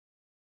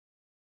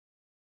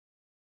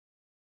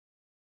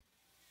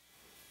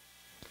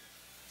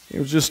It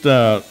was just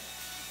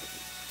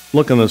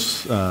looking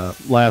this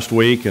last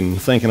week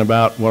and thinking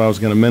about what I was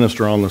going to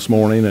minister on this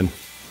morning,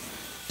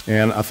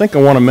 and I think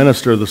I want to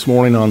minister this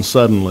morning on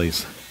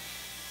suddenlies.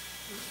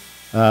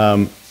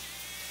 I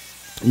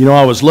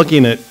was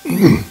looking at,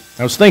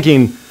 I was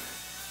thinking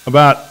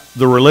about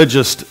the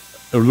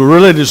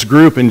religious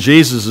group in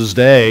Jesus'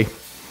 day,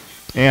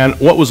 and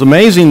what was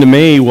amazing to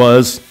me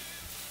was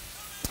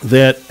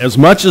that as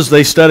much as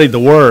they studied the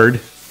Word,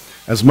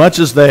 as much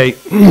as they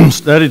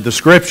studied the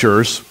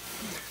Scriptures,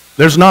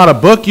 there's not a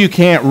book you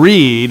can't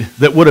read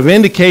that would have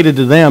indicated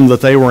to them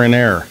that they were in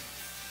error.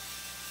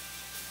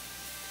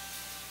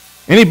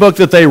 Any book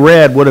that they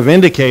read would have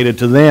indicated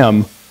to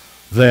them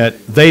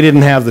that they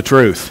didn't have the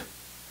truth.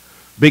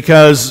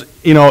 Because,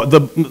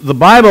 the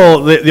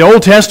Bible, the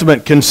Old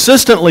Testament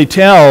consistently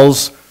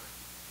tells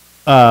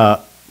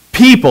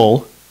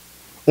people,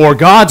 or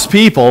God's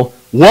people,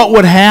 what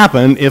would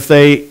happen if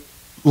they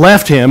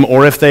left Him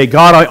or if they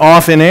got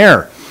off in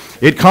error.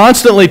 It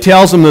constantly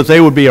tells them that they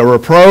would be a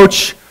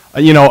reproach,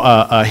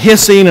 a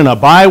hissing and a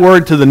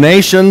byword to the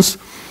nations.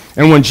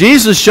 And when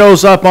Jesus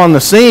shows up on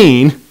the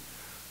scene,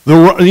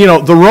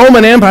 the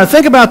Roman Empire,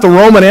 think about the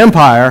Roman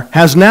Empire,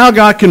 has now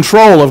got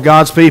control of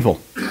God's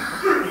people.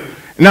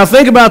 Now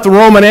think about the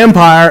Roman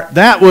Empire.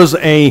 That was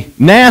a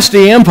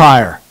nasty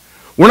empire.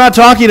 We're not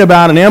talking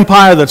about an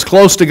empire that's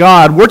close to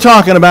God. We're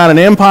talking about an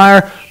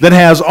empire that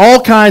has all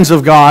kinds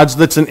of gods,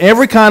 that's in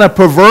every kind of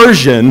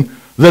perversion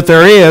that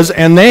there is,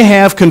 and they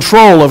have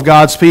control of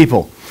God's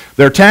people.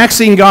 They're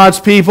taxing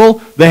God's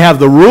people. They have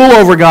the rule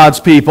over God's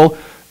people.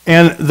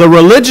 And the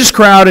religious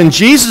crowd in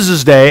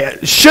Jesus' day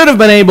should have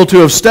been able to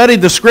have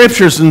studied the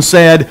Scriptures and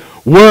said,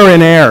 we're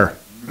in error.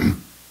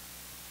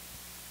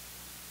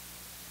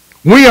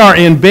 We are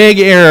in big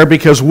error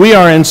because we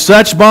are in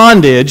such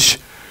bondage.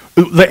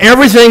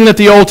 Everything that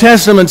the Old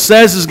Testament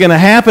says is going to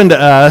happen to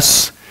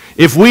us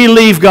if we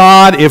leave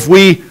God, if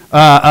we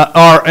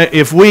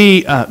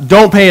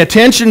don't pay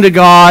attention to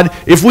God,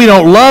 if we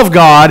don't love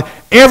God,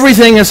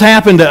 everything has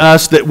happened to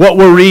us that what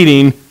we're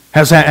reading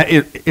has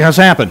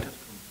happened.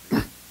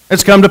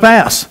 It's come to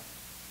pass.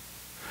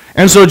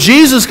 And so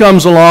Jesus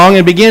comes along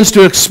and begins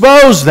to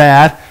expose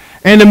that,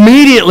 and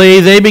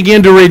immediately they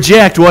begin to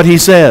reject what He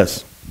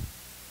says.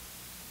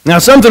 Now,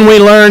 something we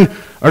learned,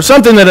 or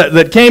something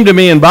that came to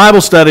me in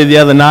Bible study the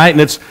other night, and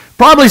it's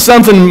probably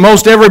something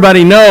most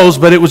everybody knows,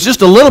 but it was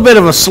just a little bit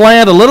of a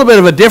slant, a little bit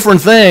of a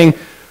different thing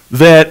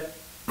that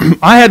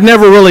I had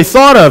never really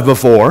thought of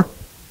before.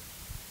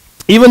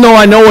 Even though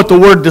I know what the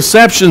word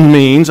deception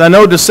means, I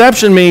know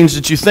deception means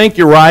that you think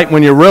you're right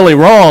when you're really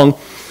wrong.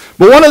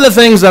 But one of the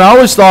things that I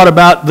always thought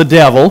about the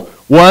devil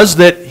was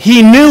that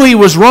he knew he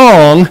was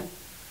wrong,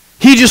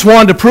 he just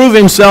wanted to prove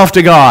himself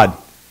to God.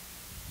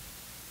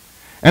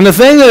 And the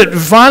thing that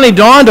finally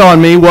dawned on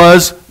me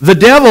was the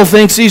devil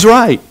thinks he's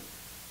right.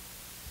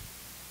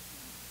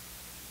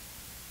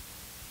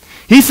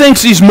 He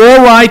thinks he's more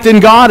right than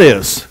God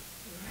is.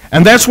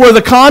 And that's where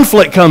the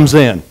conflict comes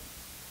in.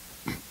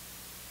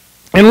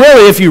 And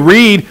really, if you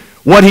read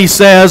what he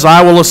says,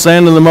 I will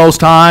ascend to the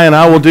Most High, and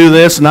I will do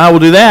this, and I will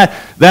do that,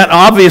 that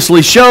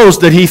obviously shows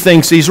that he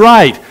thinks he's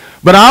right.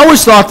 But I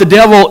always thought the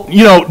devil,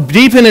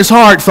 deep in his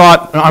heart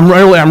thought,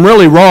 I'm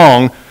really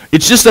wrong.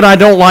 It's just that I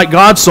don't like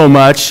God so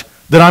much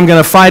that I'm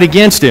going to fight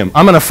against him.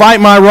 I'm going to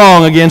fight my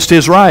wrong against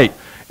his right.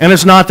 And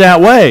it's not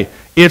that way.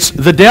 It's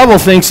the devil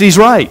thinks he's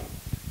right.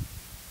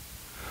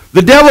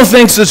 The devil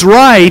thinks it's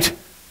right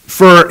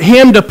for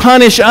him to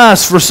punish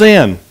us for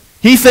sin.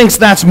 He thinks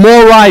that's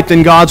more right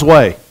than God's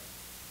way.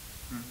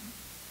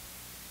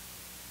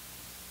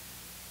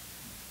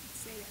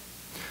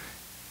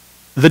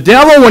 The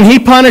devil, when he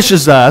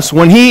punishes us,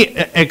 when he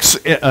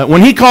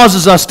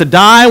causes us to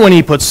die, when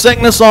he puts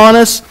sickness on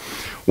us,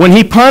 when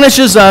he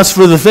punishes us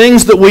for the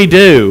things that we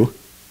do,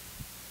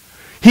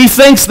 he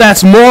thinks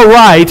that's more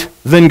right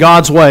than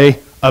God's way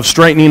of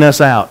straightening us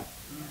out.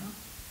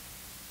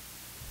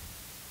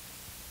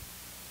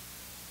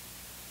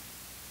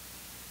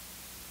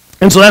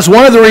 And so that's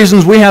one of the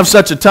reasons we have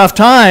such a tough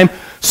time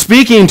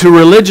speaking to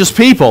religious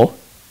people,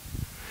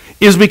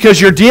 is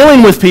because you're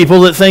dealing with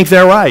people that think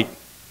they're right.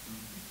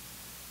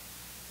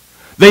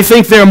 They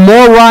think they're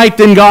more right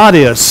than God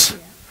is.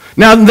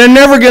 Now, they're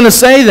never going to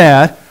say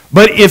that,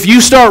 but if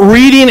you start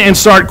reading and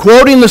start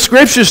quoting the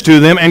Scriptures to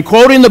them and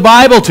quoting the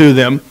Bible to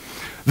them,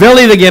 they'll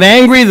either get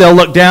angry, they'll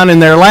look down in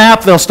their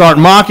lap, they'll start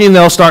mocking,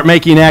 they'll start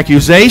making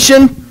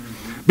accusation,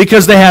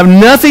 because they have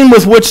nothing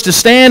with which to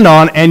stand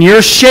on, and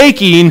you're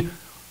shaking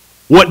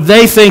what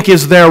they think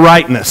is their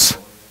rightness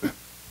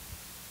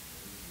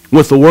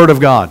with the Word of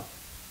God.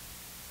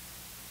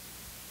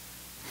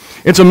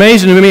 It's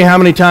amazing to me how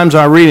many times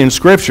I read in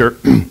Scripture.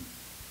 I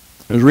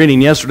was reading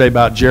yesterday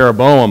about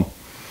Jeroboam.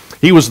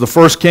 He was the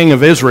first king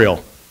of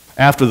Israel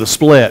after the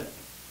split.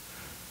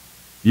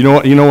 You know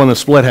when the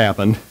split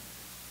happened?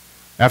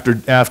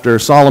 After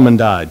Solomon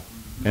died.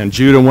 And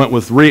Judah went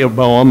with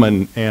Rehoboam,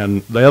 and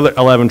the other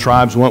 11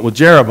 tribes went with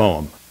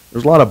Jeroboam.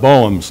 There's a lot of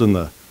Boams in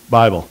the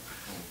Bible.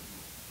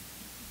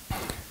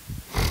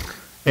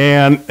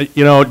 And,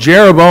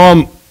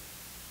 Jeroboam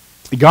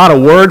he got a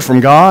word from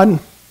God,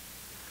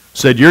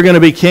 said, you're going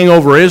to be king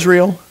over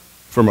Israel,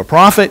 from a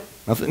prophet.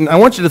 I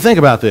want you to think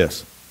about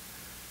this.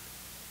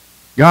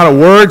 Got a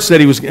word, said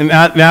he was...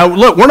 Now,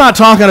 look, we're not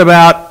talking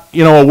about,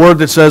 a word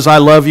that says, I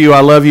love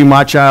you,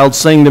 my child,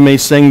 sing to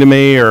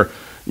me, or,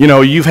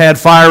 you've had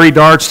fiery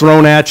darts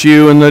thrown at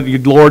you, and the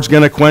Lord's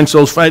going to quench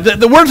those fires.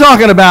 We're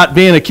talking about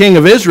being a king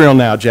of Israel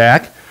now,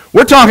 Jack.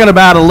 We're talking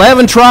about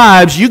 11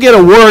 tribes. You get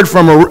a word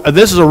from,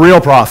 this is a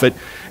real prophet,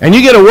 and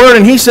you get a word,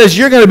 and he says,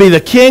 you're going to be the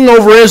king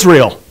over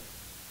Israel.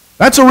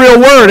 That's a real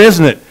word,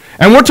 isn't it?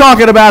 And we're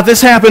talking about this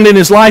happened in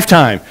his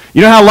lifetime.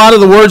 You know how a lot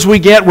of the words we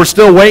get we're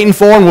still waiting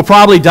for and will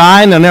probably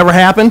die and they'll never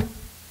happen?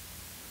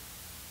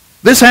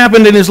 This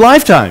happened in his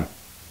lifetime.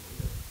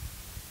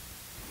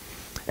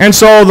 And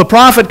so the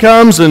prophet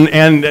comes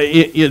and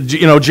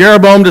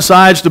Jeroboam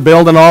decides to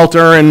build an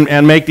altar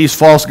and make these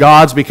false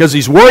gods because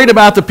he's worried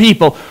about the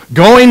people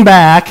going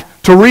back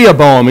to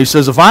Rehoboam. He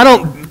says, if I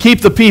don't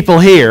keep the people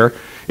here,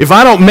 if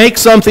I don't make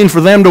something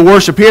for them to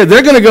worship here,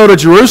 they're going to go to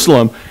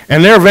Jerusalem,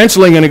 and they're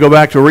eventually going to go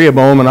back to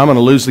Rehoboam, and I'm going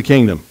to lose the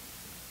kingdom.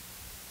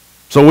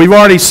 So we've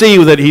already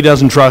seen that he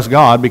doesn't trust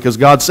God because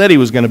God said he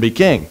was going to be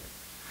king.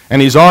 And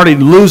he's already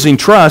losing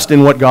trust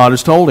in what God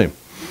has told him.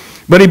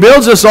 But he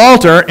builds this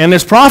altar, and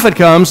this prophet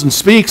comes and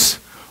speaks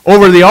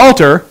over the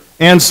altar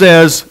and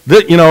says,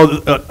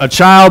 that, a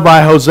child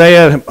by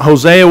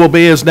Hosea will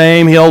be his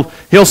name.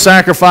 He'll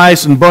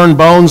sacrifice and burn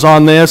bones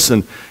on this,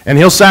 and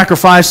he'll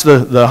sacrifice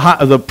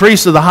the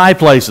priests of the high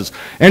places.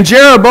 And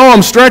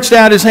Jeroboam stretched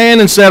out his hand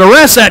and said,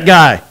 arrest that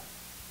guy.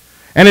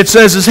 And it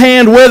says his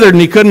hand withered, and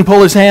he couldn't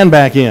pull his hand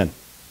back in.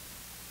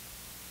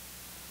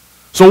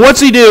 So what's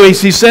he do?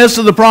 He says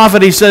to the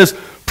prophet, he says,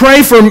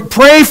 pray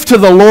to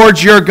the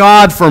Lord your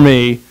God for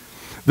me,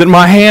 that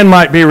my hand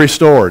might be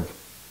restored.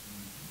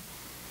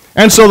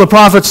 And so the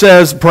prophet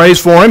prays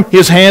for him.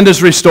 His hand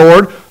is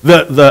restored.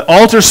 The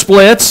altar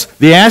splits.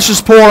 The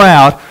ashes pour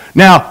out.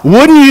 Now,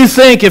 wouldn't you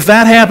think if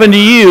that happened to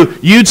you,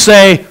 you'd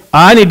say,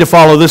 I need to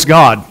follow this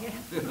God.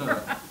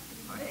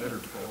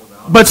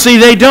 But see,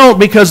 they don't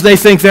because they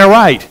think they're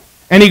right.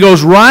 And he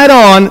goes right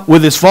on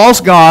with his false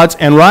gods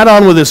and right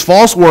on with his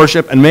false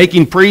worship and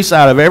making priests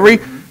out of every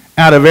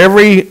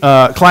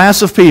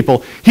class of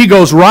people. He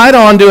goes right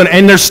on doing it.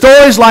 And there's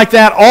stories like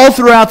that all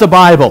throughout the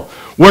Bible,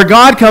 where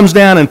God comes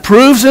down and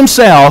proves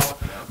himself,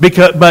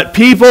 but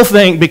people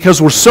think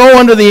because we're so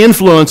under the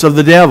influence of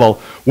the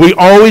devil, we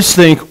always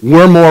think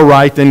we're more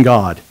right than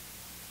God.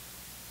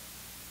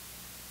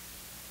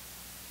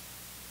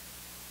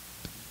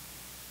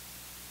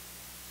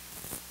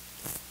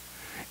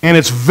 And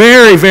it's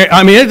very,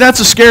 that's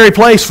a scary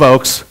place,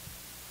 folks.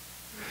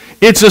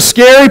 It's a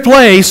scary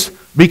place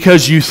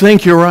because you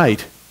think you're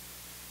right.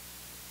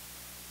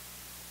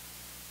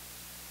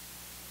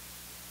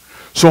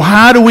 So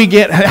how does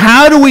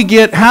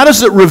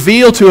it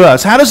reveal to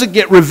us? How does it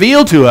get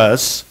revealed to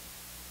us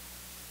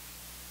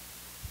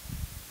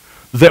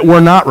that we're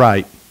not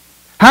right?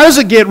 How does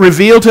it get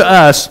revealed to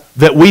us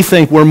that we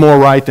think we're more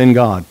right than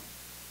God?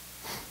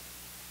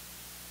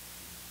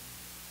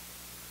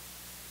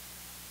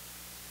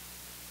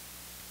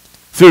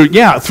 Through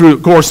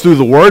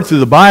the Word, through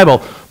the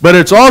Bible, but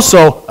it's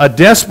also a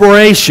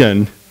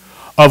desperation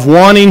of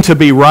wanting to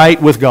be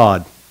right with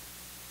God.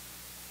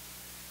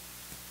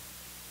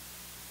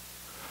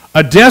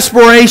 A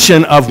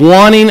desperation of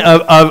wanting,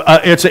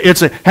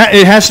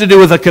 it has to do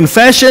with a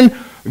confession.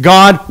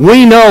 God,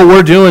 we know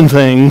we're doing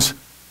things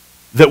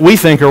that we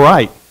think are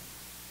right,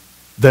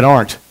 that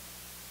aren't.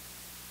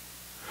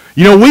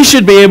 We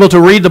should be able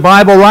to read the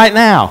Bible right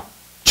now.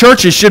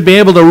 Churches should be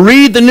able to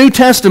read the New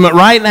Testament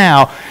right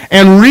now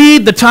and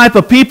read the type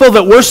of people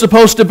that we're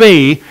supposed to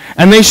be,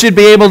 and they should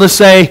be able to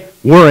say,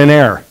 we're in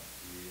error.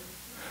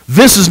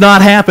 This is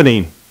not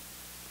happening.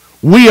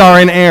 We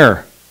are in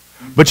error.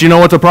 But you know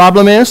what the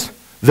problem is?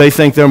 They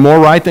think they're more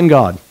right than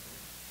God.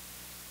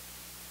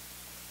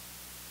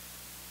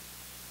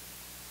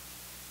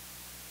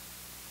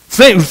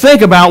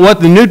 Think about what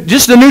the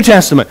New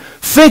Testament.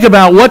 Think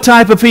about what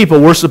type of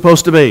people we're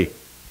supposed to be.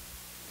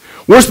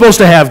 We're supposed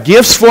to have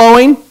gifts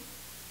flowing.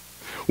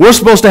 We're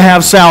supposed to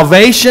have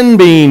salvation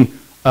being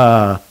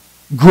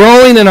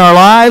growing in our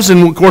lives.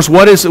 And of course,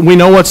 we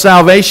know what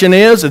salvation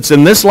is. It's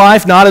in this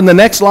life, not in the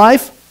next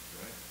life.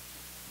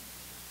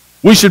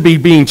 We should be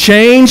being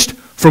changed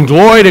from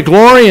glory to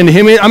glory into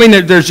Him.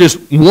 There's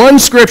just one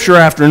scripture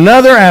after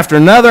another, after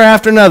another,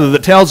 after another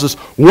that tells us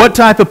what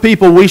type of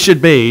people we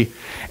should be.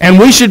 And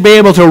we should be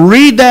able to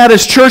read that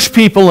as church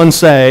people and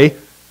say,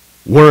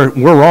 we're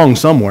wrong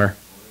somewhere.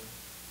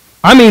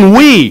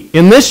 We,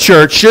 in this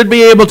church, should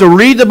be able to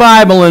read the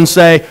Bible and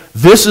say,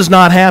 this is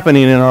not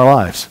happening in our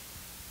lives.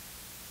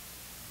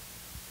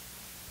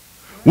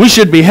 We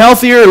should be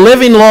healthier,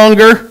 living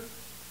longer.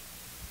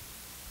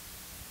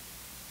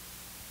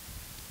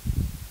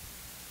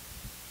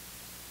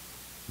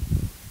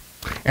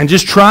 And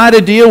just try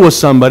to deal with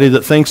somebody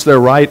that thinks they're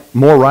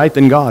more right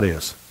than God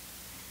is.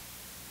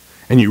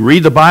 And you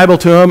read the Bible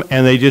to them,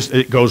 and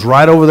it goes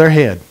right over their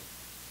head.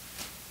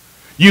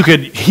 You could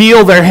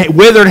heal their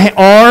withered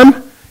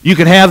arm You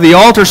could have the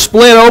altar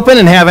split open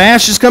and have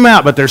ashes come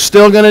out, but they're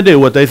still going to do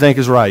what they think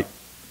is right.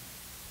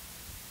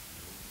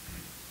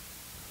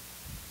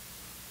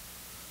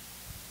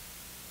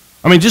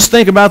 I mean, just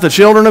think about the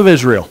children of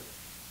Israel.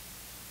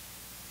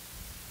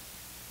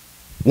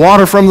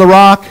 Water from the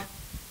rock,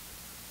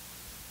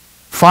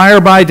 fire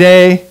by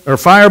day, or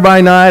fire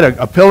by night,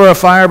 a pillar of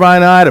fire by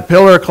night, a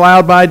pillar of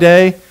cloud by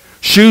day.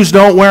 Shoes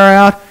don't wear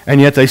out, and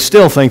yet they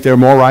still think they're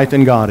more right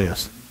than God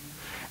is.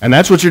 And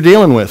that's what you're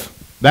dealing with.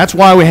 That's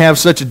why we have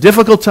such a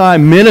difficult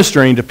time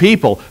ministering to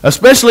people,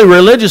 especially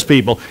religious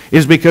people,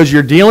 is because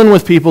you're dealing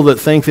with people that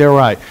think they're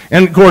right.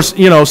 And of course,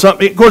 you know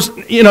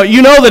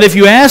that if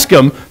you ask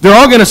them, they're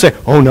all going to say,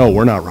 "Oh no,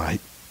 we're not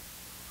right.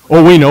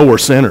 Oh, we know we're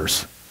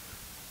sinners."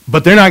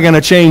 But they're not going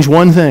to change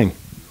one thing.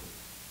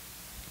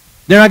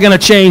 They're not going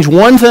to change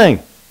one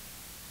thing.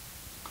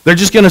 They're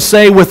just going to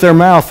say with their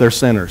mouth they're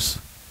sinners.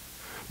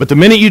 But the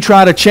minute you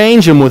try to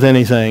change them with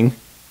anything,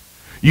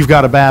 you've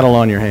got a battle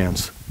on your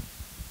hands.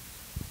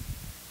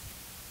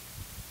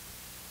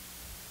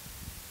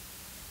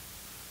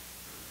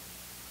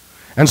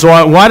 And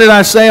so why did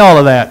I say all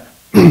of that?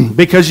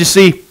 Because you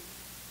see,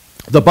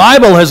 the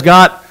Bible has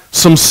got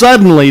some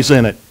suddenlies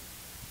in it.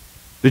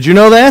 Did you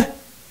know that?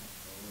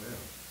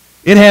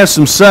 It has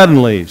some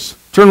suddenlies.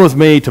 Turn with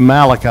me to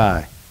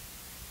Malachi.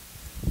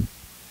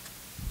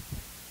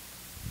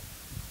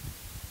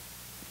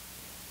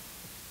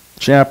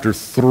 Chapter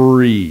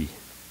 3.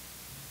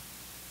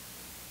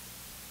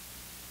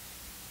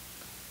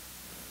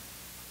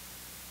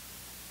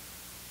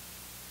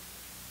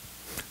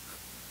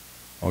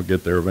 I'll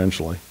get there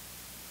eventually.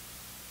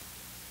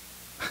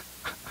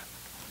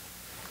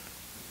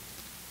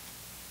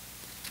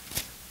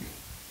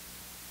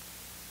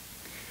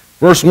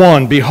 Verse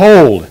 1,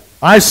 "Behold,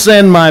 I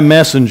send my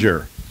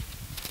messenger,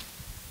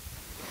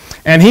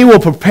 and he will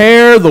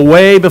prepare the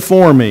way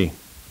before me.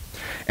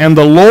 And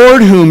the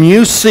Lord whom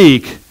you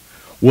seek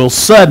will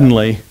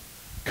suddenly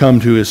come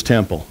to his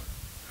temple.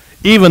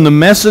 Even the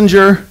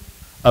messenger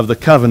of the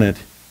covenant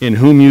in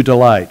whom you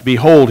delight.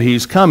 Behold,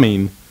 he's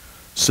coming,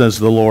 says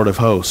the Lord of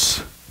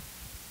hosts."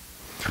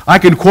 I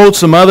could quote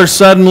some other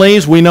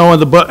suddenlies. We know in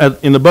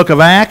the book of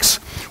Acts,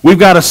 we've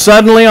got a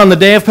suddenly on the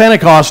day of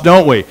Pentecost,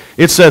 don't we?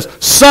 It says,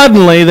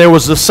 "Suddenly there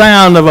was the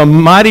sound of a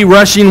mighty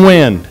rushing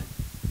wind."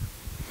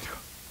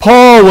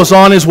 Paul was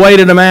on his way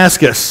to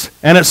Damascus,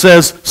 and it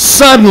says,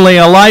 "Suddenly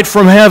a light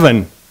from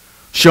heaven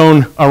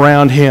shone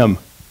around him,"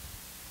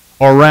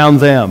 or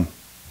around them.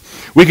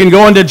 We can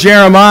go into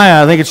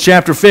Jeremiah, I think it's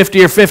chapter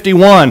 50 or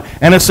 51,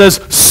 and it says,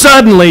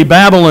 "Suddenly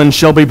Babylon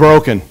shall be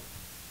broken."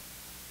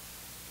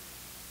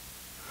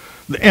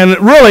 And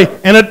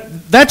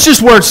that's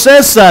just where it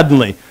says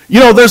suddenly. You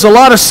know, there's a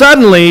lot of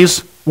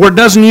suddenlies where it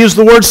doesn't use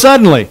the word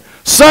suddenly.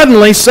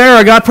 Suddenly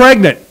Sarah got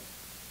pregnant.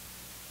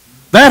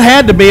 That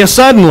had to be a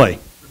suddenly.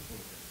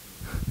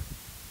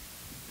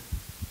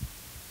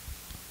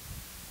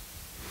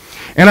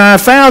 And I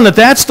have found that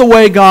that's the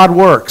way God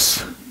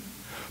works.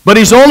 But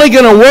he's only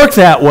going to work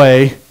that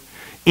way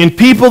in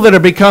people that are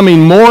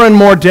becoming more and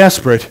more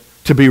desperate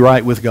to be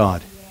right with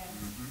God.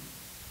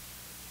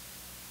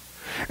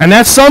 And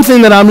that's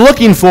something that I'm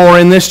looking for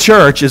in this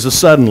church, is a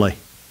suddenly.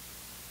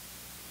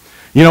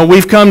 You know,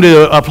 we've come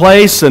to a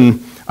place,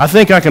 and I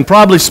think I can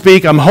probably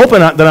speak, I'm hoping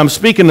that I'm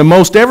speaking to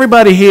most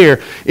everybody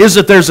here, is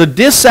that there's a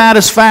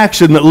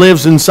dissatisfaction that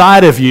lives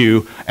inside of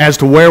you as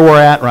to where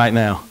we're at right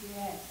now.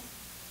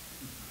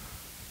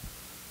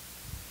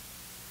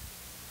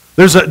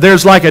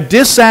 There's like a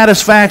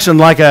dissatisfaction,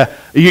 like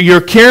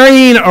you're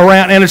carrying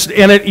around,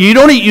 and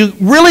you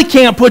really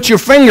can't put your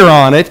finger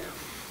on it.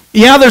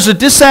 Yeah, there's a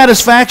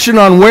dissatisfaction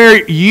on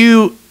where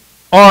you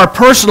are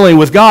personally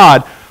with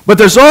God, but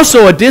there's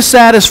also a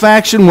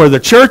dissatisfaction where the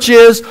church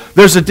is.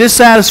 There's a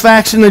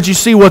dissatisfaction that you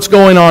see what's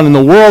going on in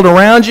the world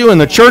around you, in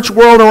the church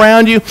world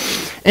around you,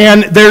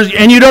 and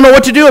you don't know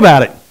what to do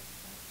about it.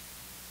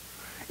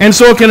 And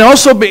so it can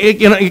also be,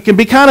 it can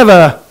be kind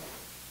of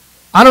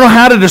I don't know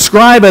how to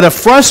describe it, a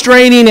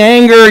frustrating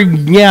anger,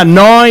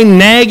 gnawing,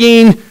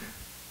 nagging,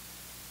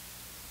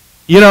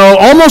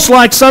 almost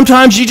like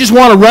sometimes you just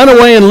want to run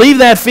away and leave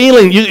that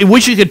feeling. You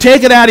wish you could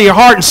take it out of your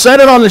heart and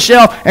set it on the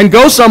shelf and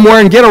go somewhere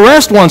and get a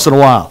rest once in a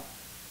while.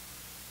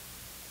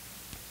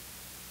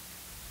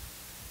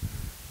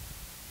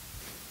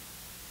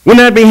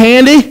 Wouldn't that be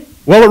handy?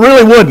 Well, it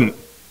really wouldn't.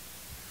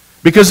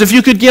 Because if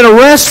you could get a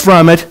rest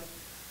from it,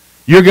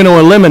 you're going to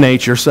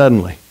eliminate your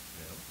suddenly.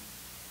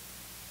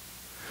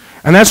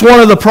 And that's one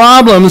of the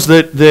problems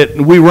that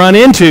we run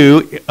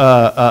into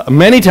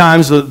many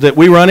times that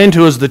we run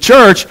into as the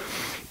church,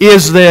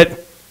 is that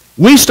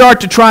we start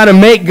to try to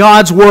make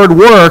God's word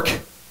work,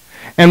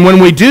 and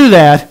when we do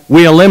that,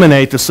 we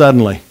eliminate the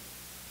suddenly.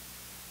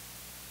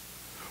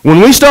 When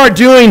we start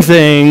doing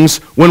things,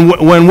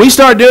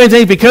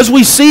 because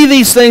we see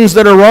these things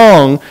that are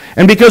wrong,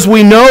 and because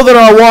we know that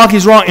our walk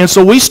is wrong, and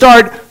so we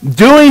start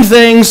doing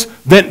things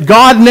that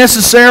God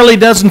necessarily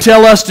doesn't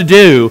tell us to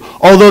do,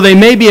 although they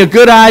may be a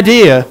good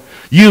idea,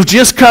 you've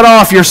just cut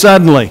off your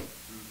suddenly.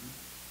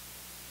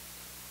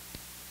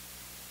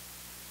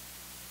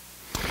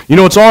 You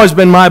know, it's always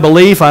been my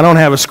belief, I don't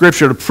have a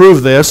scripture to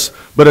prove this,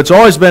 but it's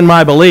always been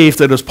my belief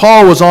that as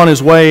Paul was on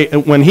his way,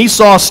 when he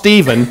saw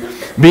Stephen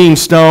being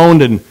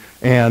stoned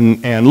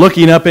and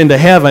looking up into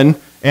heaven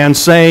and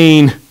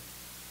saying,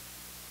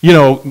 you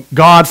know,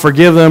 God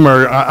forgive them,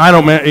 or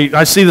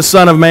I see the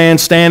Son of Man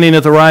standing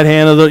at the right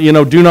hand of the, you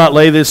know, do not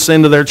lay this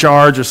sin to their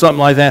charge, or something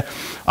like that.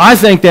 I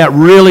think that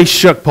really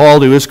shook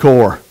Paul to his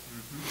core.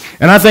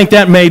 And I think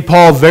that made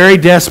Paul very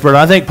desperate.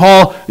 I think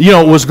Paul, you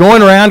know, was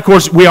going around. Of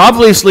course, we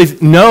obviously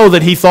know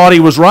that he thought he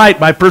was right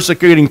by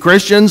persecuting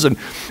Christians,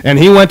 and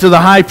he went to the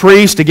high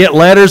priest to get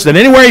letters that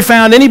anywhere he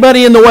found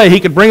anybody in the way, he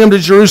could bring them to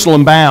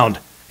Jerusalem bound.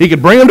 He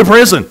could bring them to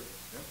prison.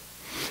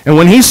 And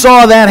when he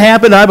saw that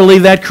happen, I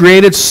believe that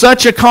created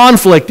such a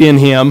conflict in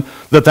him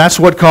that that's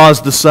what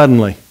caused the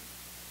suddenly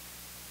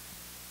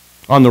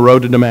on the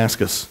road to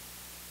Damascus.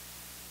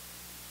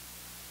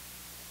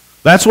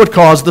 That's what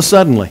caused the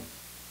suddenly.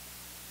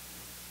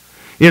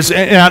 Like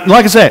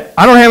I said,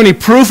 I don't have any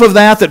proof of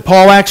that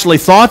Paul actually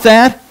thought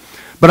that,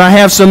 but I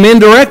have some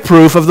indirect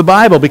proof of the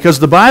Bible, because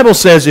the Bible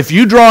says, if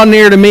you draw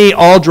near to me,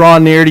 I'll draw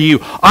near to you.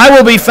 I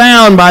will be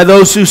found by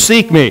those who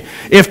seek me.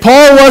 If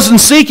Paul wasn't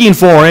seeking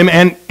for him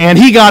and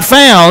he got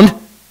found,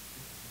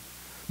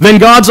 then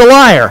God's a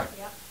liar.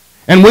 Yep.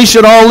 And we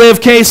should all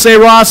live que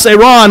sera,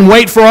 sera, and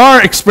wait for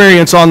our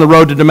experience on the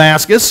road to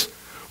Damascus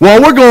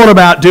while we're going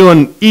about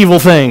doing evil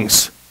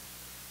things.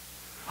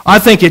 I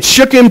think it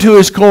shook him to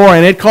his core,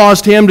 and it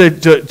caused him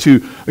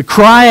to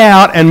cry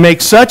out and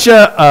make such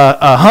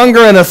a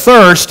hunger and a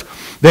thirst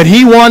that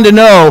he wanted to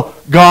know,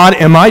 God,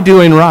 am I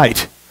doing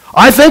right?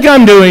 I think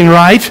I'm doing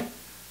right,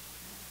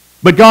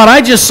 but God, I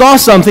just saw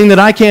something that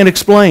I can't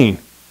explain.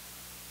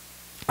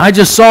 I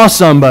just saw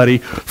somebody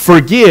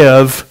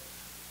forgive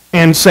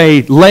and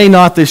say, lay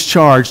not this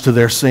charge to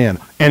their sin.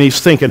 And he's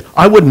thinking,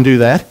 I wouldn't do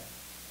that.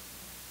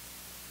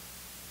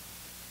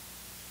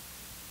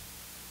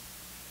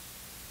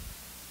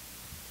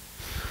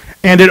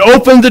 And it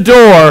opened the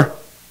door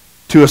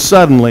to a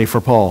suddenly for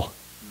Paul.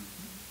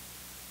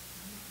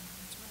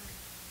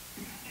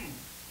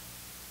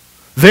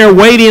 They're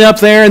waiting up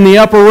there in the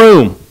upper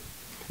room.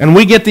 And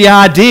we get the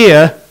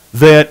idea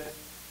that,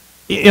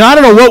 you know, I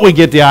don't know what we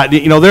get the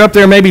idea. You know, they're up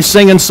there maybe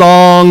singing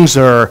songs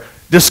or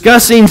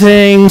discussing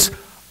things.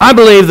 I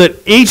believe that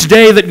each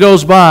day that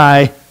goes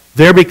by,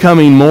 they're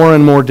becoming more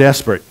and more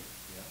desperate.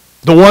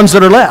 The ones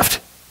that are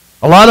left.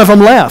 A lot of them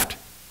left.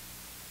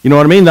 You know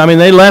what I mean? I mean,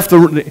 they left,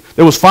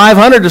 there was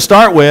 500 to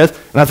start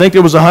with, and I think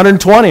there was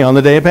 120 on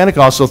the day of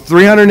Pentecost, so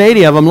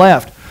 380 of them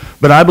left.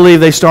 But I believe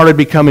they started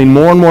becoming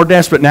more and more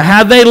desperate. Now,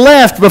 had they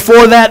left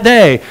before that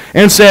day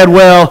and said,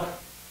 well,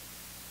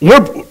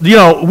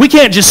 we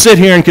can't just sit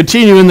here and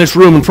continue in this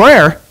room in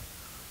prayer.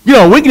 You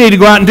know, we need to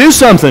go out and do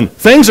something.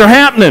 Things are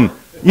happening.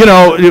 You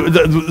know,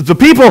 the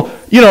people,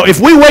 you know,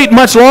 if we wait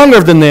much longer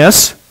than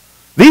this,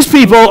 these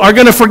people are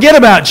going to forget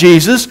about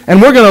Jesus,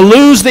 and we're going to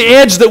lose the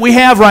edge that we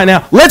have right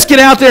now. Let's get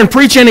out there and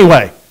preach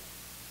anyway.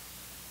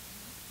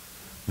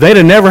 They'd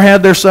have never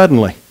had their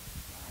suddenly.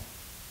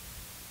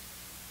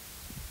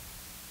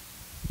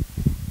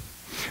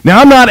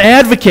 Now, I'm not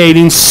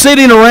advocating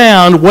sitting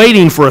around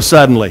waiting for a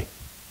suddenly.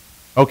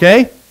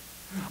 Okay?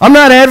 I'm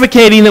not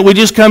advocating that we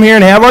just come here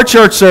and have our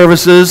church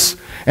services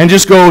and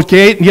just go,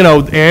 okay, you know,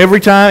 every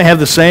time, have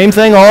the same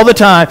thing all the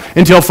time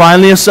until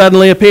finally a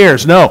suddenly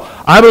appears. No,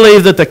 I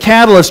believe that the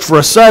catalyst for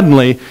a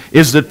suddenly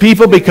is that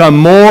people become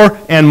more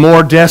and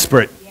more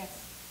desperate.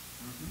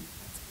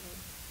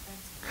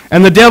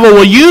 And the devil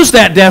will use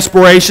that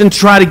desperation to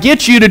try to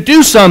get you to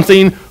do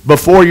something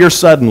before you're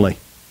suddenly.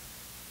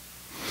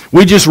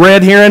 We just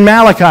read here in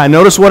Malachi.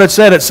 Notice what it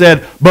said. It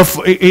said,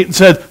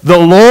 the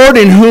Lord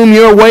in whom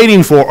you're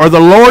waiting for, or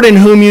the Lord in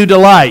whom you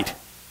delight.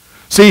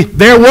 See,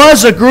 there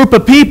was a group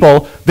of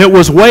people that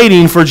was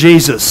waiting for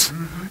Jesus.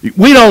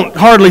 We don't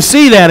hardly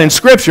see that in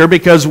Scripture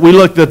because we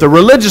looked at the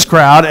religious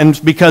crowd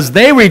and because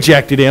they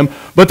rejected him,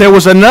 but there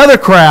was another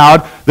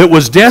crowd that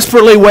was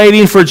desperately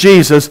waiting for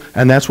Jesus,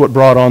 and that's what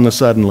brought on the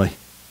suddenly.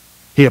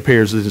 He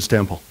appears at his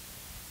temple.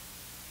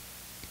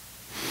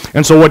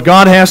 And so what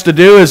God has to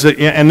do is,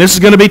 and this is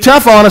going to be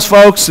tough on us,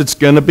 folks, it's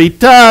going to be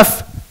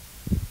tough,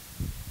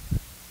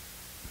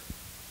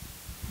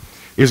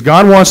 is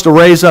God wants to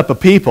raise up a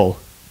people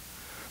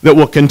that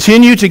will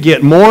continue to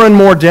get more and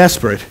more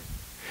desperate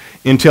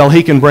until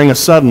he can bring a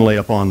suddenly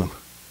upon them.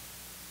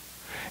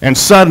 And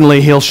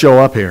suddenly he'll show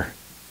up here.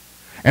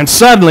 And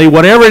suddenly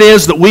whatever it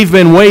is that we've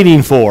been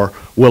waiting for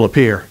will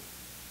appear.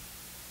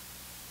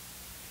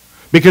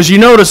 Because you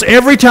notice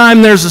every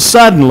time there's a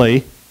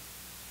suddenly,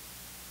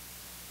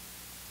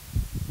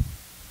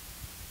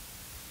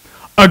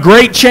 a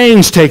great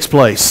change takes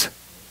place.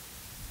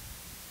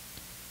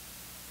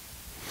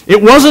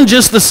 It wasn't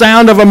just the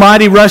sound of a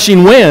mighty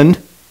rushing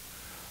wind.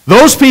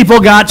 Those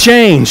people got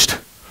changed.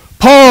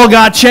 Paul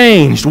got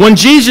changed. When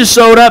Jesus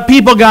showed up,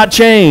 people got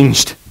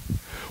changed.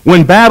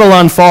 When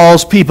Babylon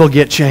falls, people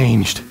get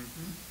changed.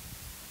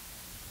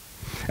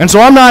 And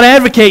so I'm not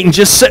advocating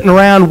just sitting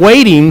around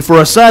waiting for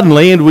a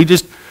suddenly, and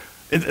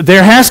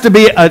there has to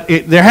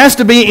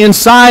be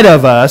inside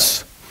of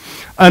us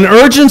an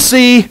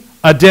urgency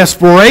a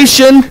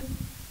desperation,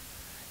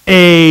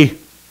 a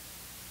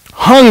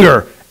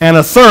hunger, and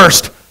a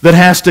thirst that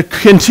has to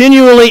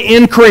continually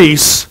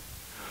increase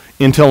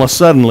until a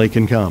suddenly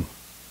can come.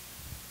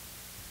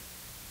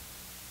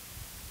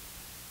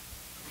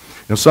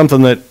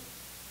 Something that,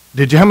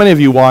 how many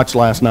of you watched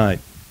last night?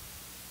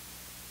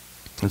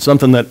 It's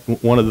something that,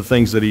 one of the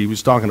things that he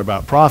was talking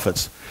about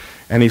prophets,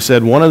 and he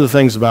said one of the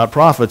things about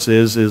prophets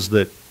is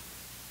that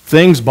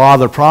things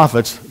bother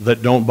prophets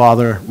that don't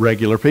bother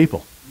regular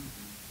people.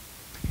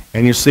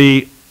 And you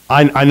see,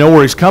 I know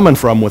where he's coming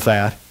from with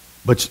that,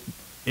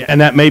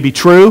 and that may be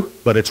true,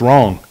 but it's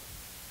wrong.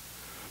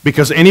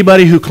 Because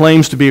anybody who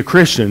claims to be a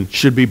Christian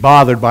should be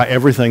bothered by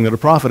everything that a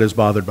prophet is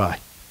bothered by.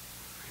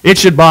 It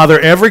should bother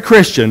every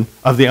Christian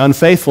of the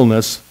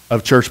unfaithfulness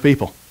of church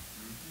people.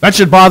 That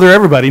should bother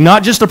everybody,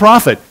 not just a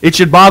prophet. It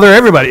should bother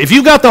everybody. If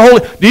you've got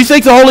do you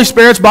think the Holy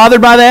Spirit's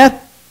bothered by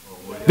that?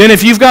 Then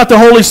if you've got the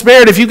Holy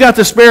Spirit, if you've got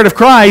the Spirit of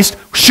Christ,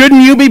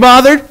 shouldn't you be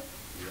bothered?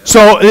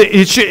 So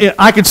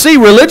I could see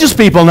religious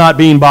people not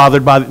being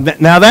bothered by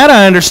that. Now that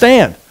I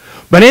understand.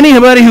 But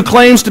anybody who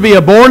claims to be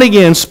a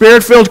born-again,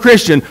 Spirit-filled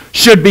Christian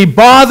should be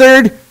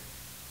bothered.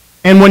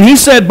 And when he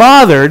said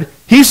bothered,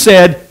 he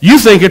said,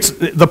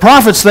 the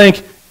prophets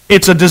think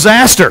it's a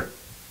disaster.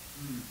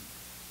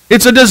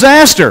 It's a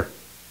disaster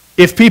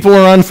if people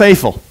are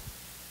unfaithful.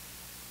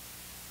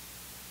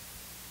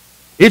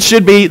 It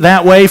should be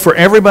that way for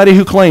everybody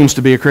who claims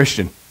to be a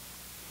Christian.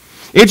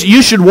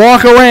 You should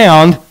walk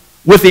around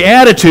with the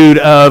attitude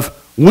of,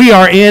 we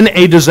are in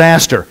a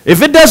disaster.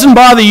 If it doesn't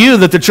bother you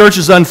that the church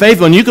is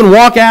unfaithful and you can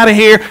walk out of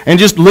here and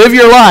just live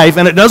your life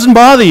and it doesn't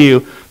bother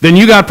you, then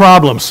you got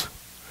problems.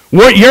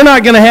 You're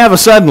not going to have a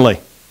suddenly.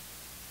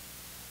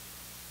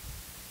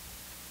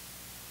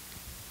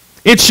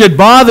 It should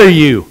bother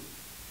you.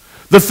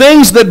 The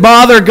things that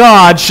bother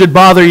God should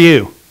bother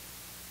you.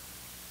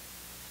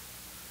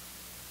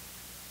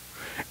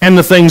 And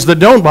the things that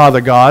don't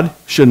bother God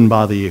shouldn't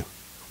bother you.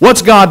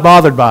 What's God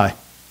bothered by?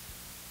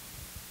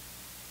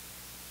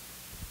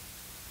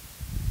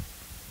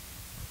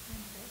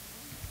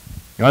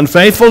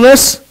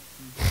 Unfaithfulness?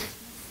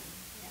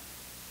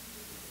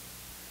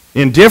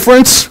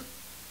 Indifference?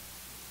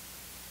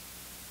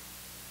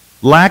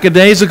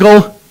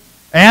 Lackadaisical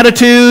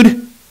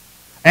attitude?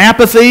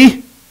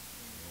 Apathy?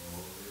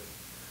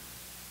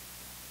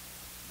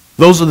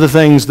 Those are the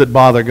things that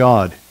bother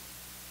God.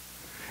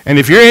 And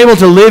if you're able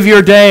to live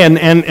your day and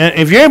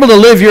if you're able to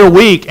live your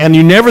week and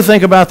you never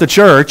think about the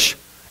church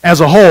as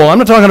a whole, I'm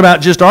not talking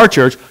about just our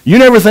church, you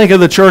never think of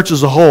the church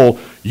as a whole,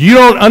 you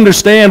don't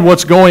understand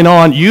what's going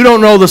on, you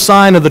don't know the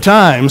sign of the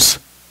times,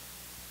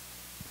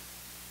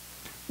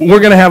 we're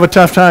going to have a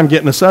tough time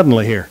getting a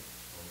suddenly here.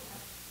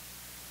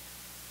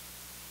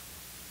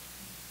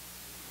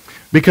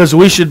 Because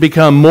we should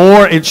become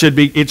more, it should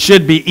be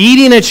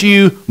eating at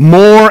you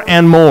more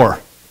and more.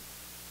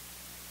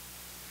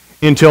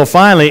 Until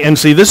finally, and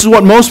see, this is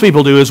what most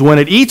people do, is when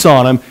it eats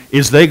on them,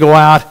 is they go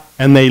out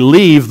and they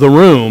leave the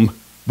room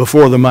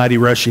before the mighty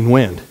rushing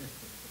wind.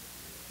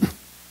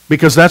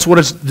 Because that's what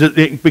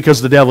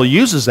because the devil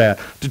uses that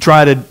to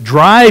try to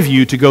drive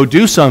you to go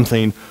do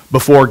something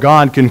before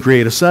God can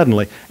create a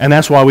suddenly. And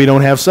that's why we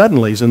don't have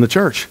suddenlies in the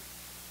church.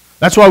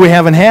 That's why we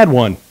haven't had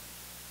one.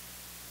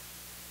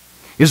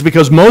 Is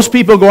because most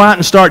people go out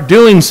and start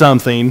doing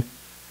something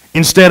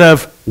instead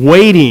of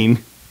waiting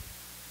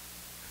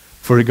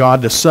for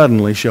God to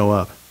suddenly show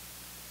up.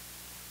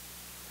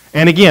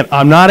 And again,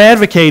 I'm not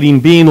advocating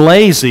being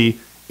lazy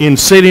in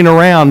sitting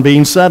around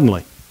being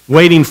suddenly,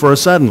 waiting for a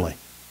suddenly.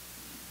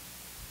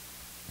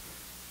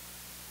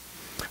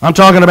 I'm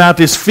talking about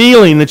this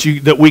feeling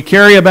that we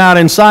carry about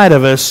inside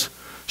of us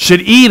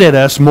should eat at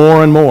us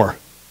more and more.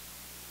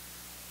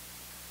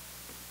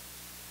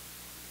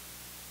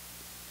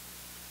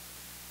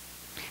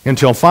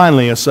 Until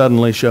finally a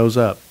suddenly shows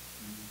up.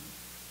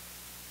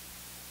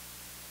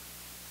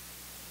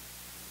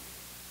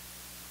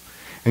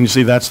 And you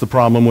see, that's the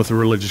problem with the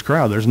religious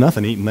crowd. There's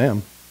nothing eating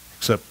them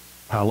except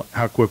how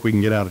quick we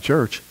can get out of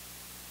church.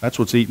 That's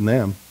what's eating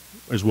them,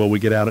 is will we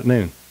get out at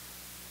noon.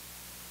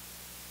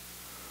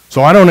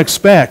 So I don't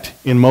expect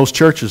in most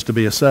churches to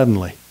be a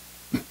suddenly.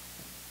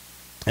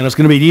 And it's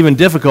going to be even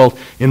difficult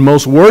in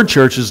most word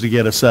churches to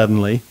get a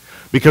suddenly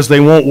because they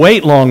won't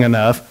wait long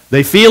enough.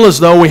 They feel as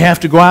though we have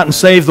to go out and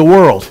save the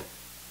world.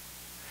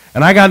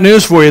 And I got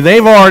news for you.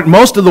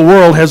 Most of the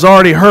world has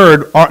already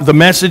heard the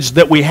message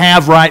that we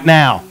have right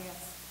now.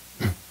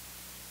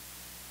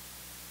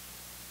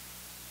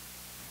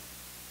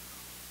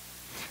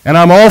 And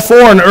I'm all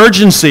for an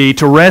urgency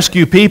to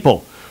rescue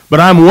people, but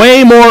I'm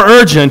way more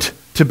urgent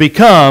to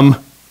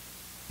become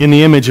in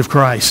the image of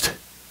Christ.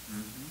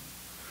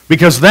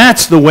 Because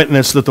that's the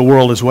witness that the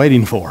world is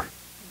waiting for.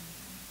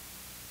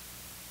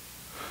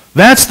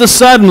 That's the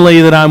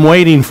suddenly that I'm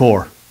waiting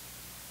for.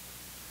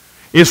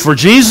 Is for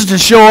Jesus to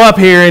show up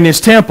here in his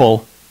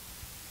temple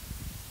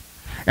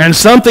and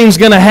something's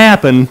going to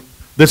happen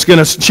that's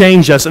going to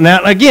change us. And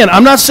now, again,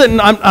 I'm not sitting,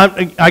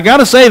 I got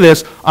to say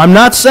this, I'm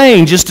not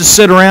saying just to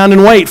sit around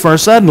and wait for a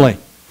suddenly.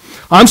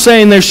 I'm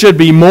saying there should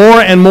be more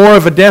and more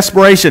of a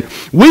desperation.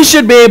 We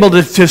should be able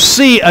to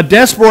see a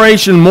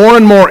desperation more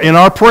and more in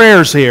our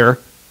prayers here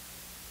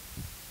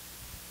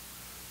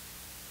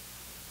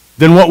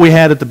than what we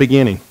had at the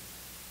beginning.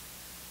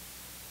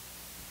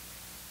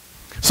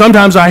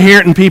 Sometimes I hear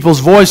it in people's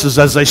voices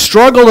as they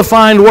struggle to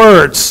find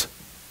words.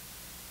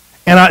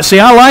 And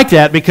I like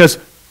that because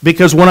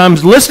when I'm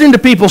listening to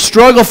people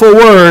struggle for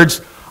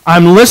words,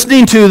 I'm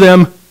listening to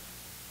them.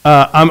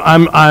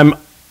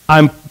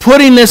 I'm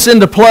putting this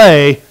into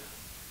play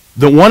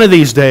that one of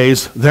these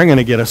days they're going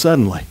to get a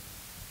suddenly.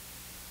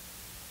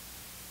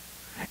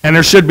 And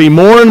there should be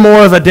more and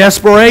more of a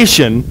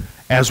desperation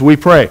as we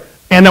pray.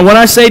 And when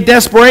I say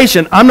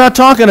desperation, I'm not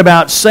talking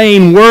about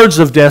saying words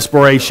of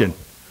desperation.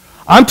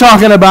 I'm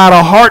talking about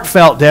a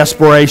heartfelt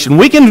desperation.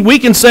 We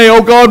can say,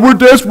 oh God, we're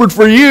desperate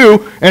for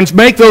you, and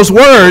make those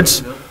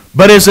words,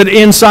 but is it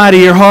inside of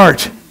your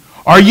heart?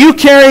 Are you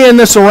carrying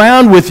this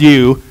around with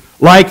you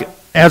like,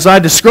 as I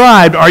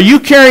described, are you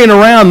carrying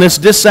around this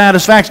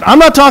dissatisfaction? I'm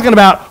not talking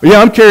about,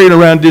 I'm carrying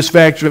around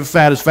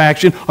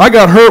dissatisfaction. I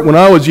got hurt when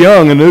I was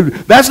young. And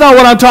that's not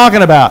what I'm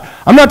talking about.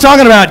 I'm not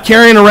talking about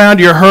carrying around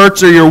your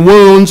hurts or your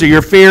wounds or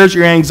your fears,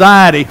 your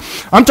anxiety.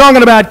 I'm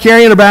talking about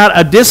carrying about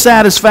a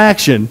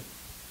dissatisfaction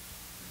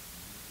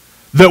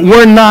that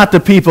we're not the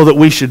people that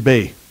we should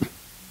be.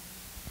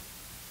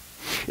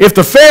 If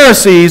the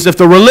Pharisees, if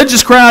the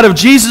religious crowd of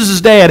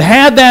Jesus' day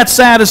had that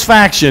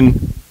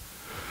satisfaction,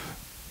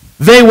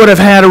 they would have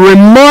had a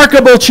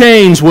remarkable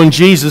change when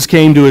Jesus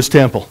came to his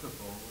temple.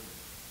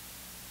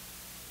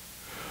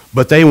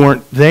 But they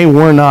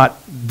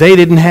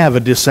didn't have a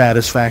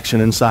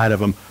dissatisfaction inside of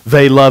them.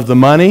 They loved the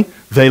money,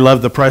 they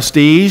loved the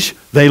prestige,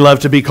 they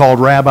loved to be called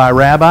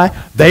rabbi.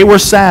 They were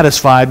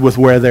satisfied with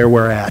where they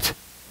were at.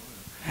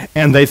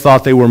 And they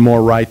thought they were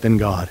more right than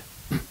God.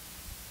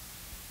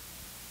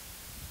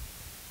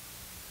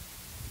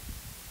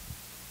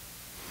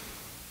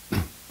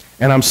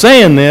 And I'm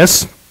saying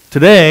this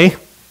today.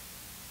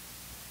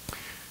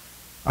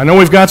 I know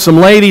we've got some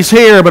ladies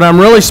here, but I'm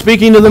really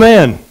speaking to the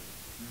men.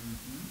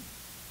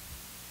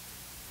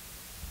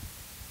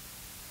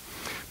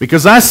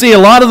 Because I see a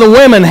lot of the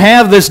women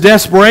have this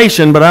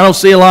desperation, but I don't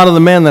see a lot of the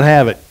men that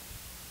have it.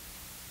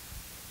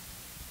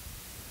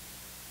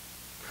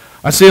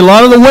 I see a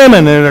lot of the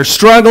women that are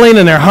struggling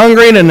and they're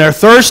hungry and they're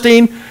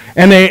thirsting,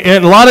 and a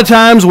lot of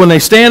times when they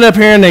stand up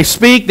here and they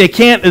speak, they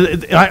can't.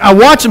 I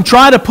watch them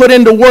try to put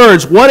into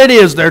words what it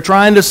is they're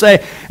trying to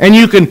say, and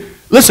you can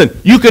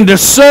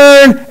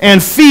discern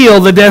and feel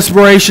the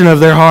desperation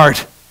of their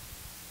heart.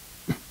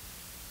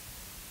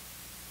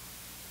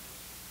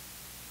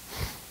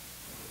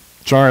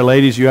 Sorry,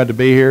 ladies, you had to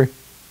be here.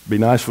 It'd be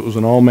nice if it was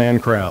an all-man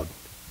crowd.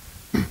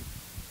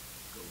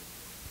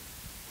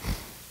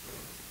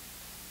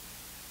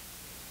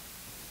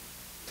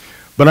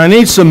 But I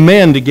need some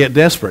men to get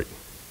desperate.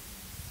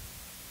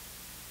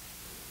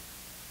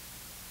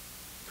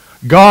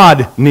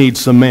 God needs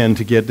some men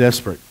to get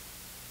desperate,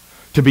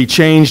 to be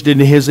changed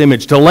into his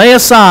image, to lay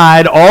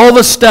aside all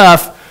the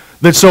stuff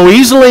that so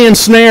easily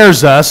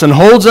ensnares us and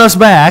holds us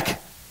back,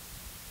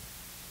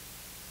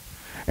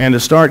 and to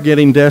start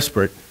getting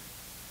desperate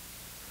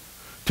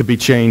to be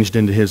changed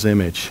into his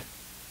image.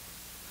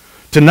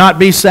 To not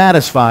be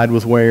satisfied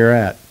with where you're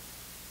at.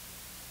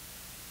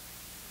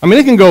 I mean,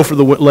 it can go for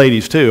the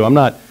ladies too. I'm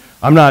not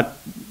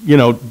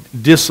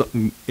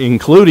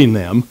including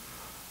them.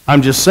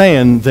 I'm just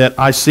saying that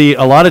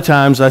a lot of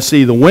times I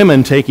see the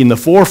women taking the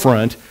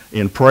forefront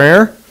in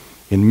prayer,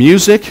 in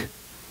music,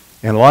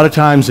 and a lot of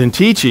times in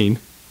teaching,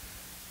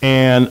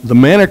 and the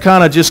men are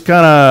kind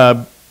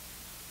of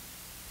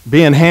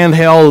being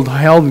held,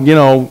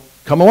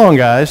 come along,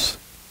 guys.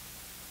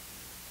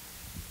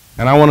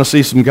 And I want to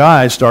see some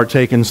guys start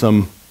taking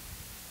some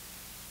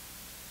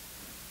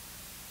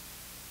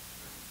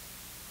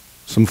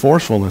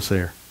forcefulness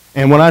there.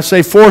 And when I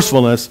say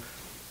forcefulness,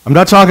 I'm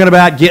not talking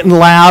about getting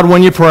loud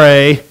when you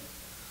pray.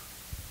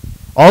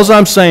 All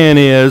I'm saying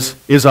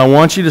is I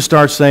want you to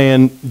start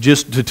saying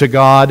just to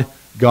God,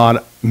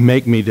 God,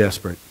 make me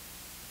desperate.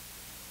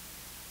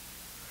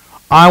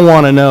 I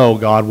want to know,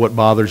 God, what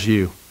bothers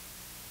you.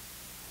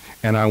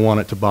 And I want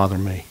it to bother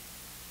me.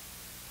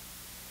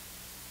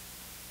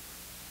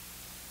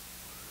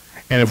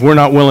 And if we're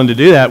not willing to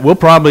do that,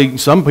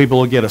 some people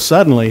will get a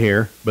suddenly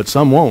here, but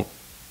some won't.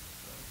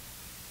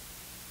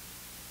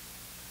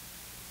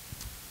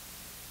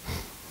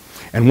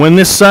 And when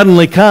this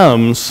suddenly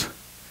comes,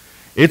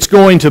 it's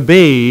going to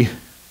be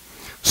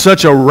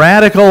such a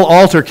radical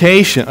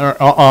alteration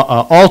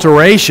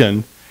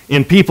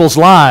in people's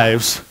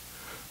lives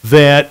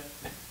that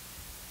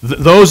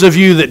those of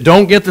you that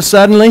don't get the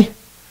suddenly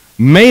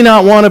may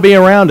not want to be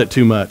around it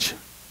too much.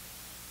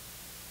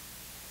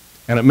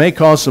 And it may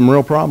cause some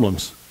real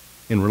problems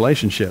in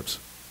relationships.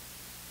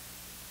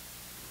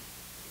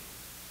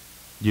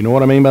 Do you know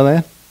what I mean by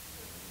that?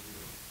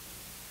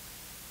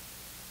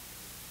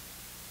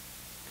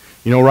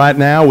 Right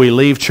now we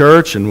leave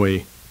church and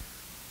we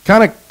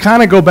kind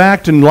of go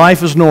back to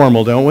life as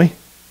normal, don't we?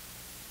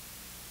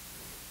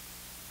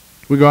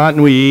 We go out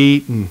and we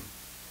eat and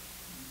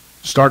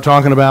Start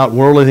talking about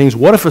worldly things.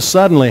 What if a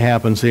suddenly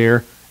happens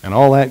here and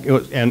all that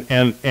goes,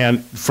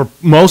 and for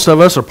most of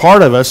us or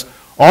part of us,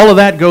 all of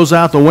that goes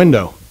out the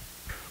window.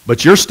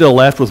 But you're still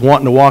left with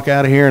wanting to walk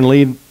out of here and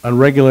lead a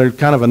regular,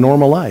 kind of a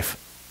normal life.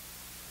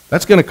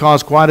 That's going to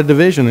cause quite a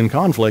division and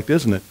conflict,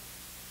 isn't it?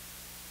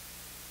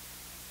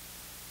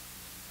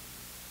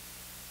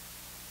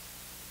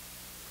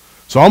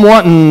 So I'm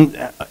wanting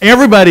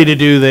everybody to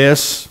do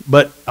this,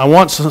 but I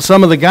want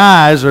some of the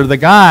guys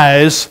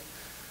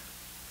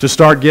to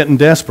start getting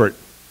desperate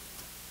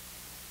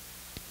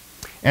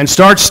and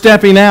start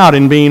stepping out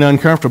and being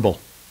uncomfortable.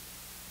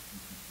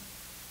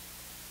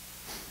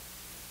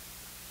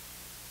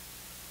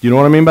 You know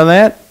what I mean by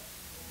that?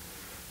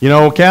 You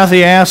know,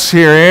 Kathy asks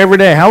here every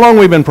day, how long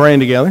have we been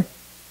praying together?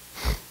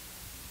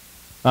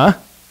 Huh?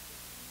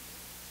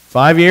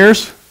 5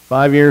 years?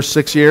 5 years,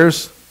 6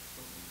 years?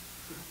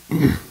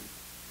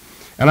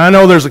 And I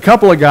know there's a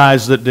couple of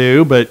guys that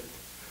do, but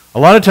a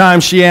lot of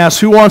times she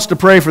asks, who wants to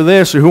pray for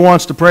this or who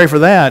wants to pray for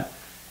that?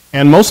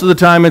 And most of the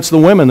time it's the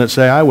women that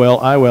say, I will,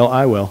 I will,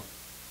 I will.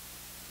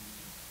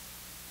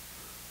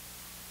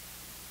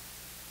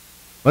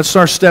 Let's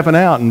start stepping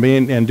out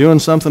and doing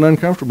something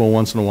uncomfortable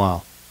once in a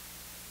while.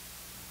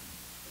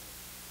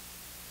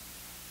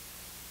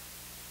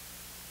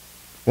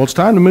 Well, it's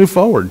time to move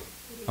forward.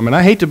 I mean,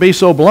 I hate to be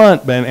so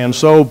blunt and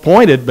so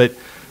pointed, but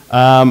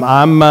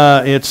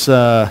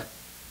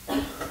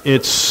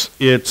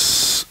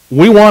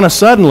we want a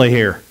suddenly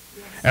here.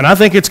 And I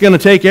think it's going to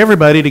take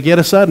everybody to get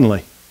a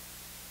suddenly.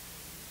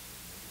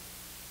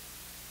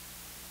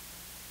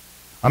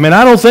 I mean,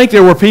 I don't think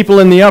there were people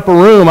in the upper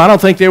room. I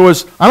don't think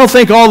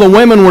all the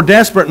women were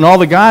desperate and all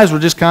the guys were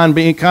just kind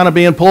of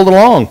being pulled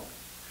along.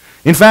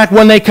 In fact,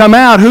 when they come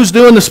out, who's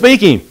doing the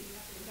speaking?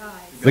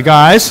 The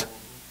guys.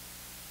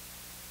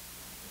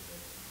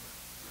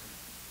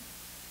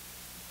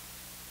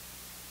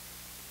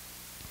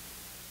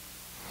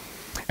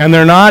 And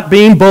they're not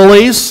being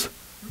bullies.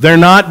 They're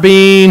not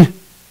being,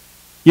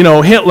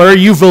 Hitler,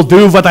 you will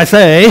do what I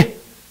say.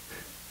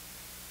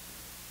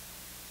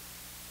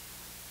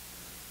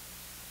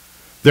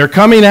 They're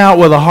coming out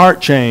with a heart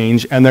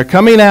change, and they're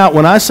coming out,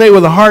 when I say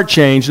with a heart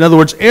change, in other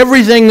words,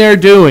 everything they're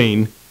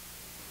doing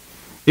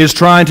is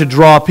trying to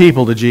draw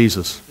people to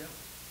Jesus.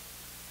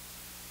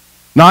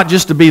 Not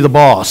just to be the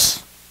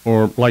boss,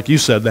 or like you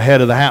said, the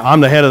head of the house.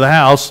 I'm the head of the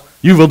house.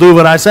 You will do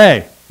what I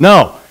say.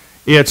 No,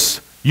 it's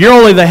you're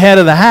only the head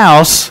of the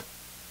house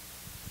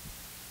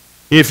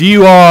if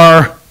you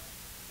are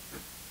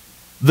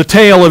the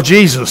tail of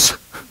Jesus.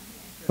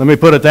 Let me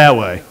put it that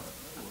way.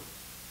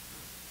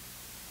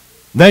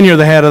 Then you're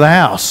the head of the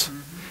house.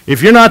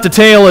 If you're not the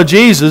tail of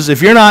Jesus, if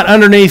you're not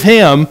underneath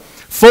Him,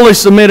 fully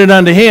submitted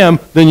unto Him,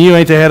 then you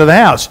ain't the head of the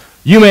house.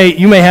 You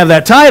may have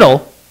that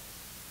title,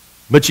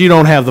 but you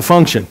don't have the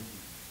function.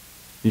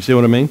 You see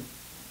what I mean?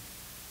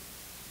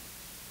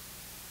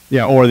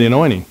 Yeah, or the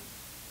anointing.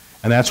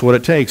 And that's what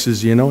it takes,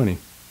 is the anointing.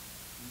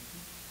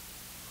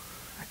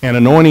 And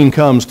anointing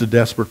comes to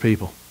desperate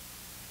people.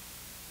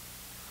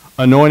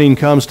 Anointing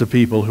comes to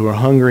people who are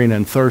hungering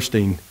and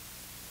thirsting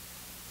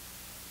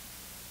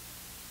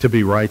to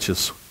be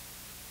righteous,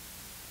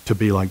 to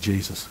be like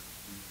Jesus.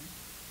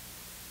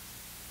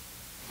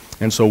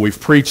 And so we've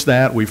preached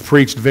that. We've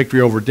preached victory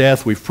over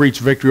death. We've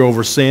preached victory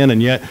over sin,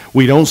 and yet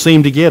we don't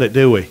seem to get it,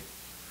 do we?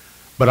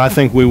 But I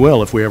think we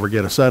will if we ever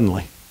get it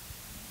suddenly.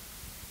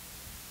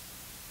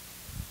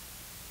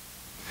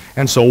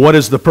 And so what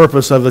is the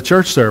purpose of the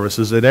church service?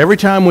 Is that every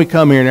time we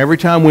come here and every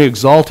time we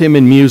exalt Him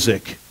in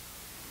music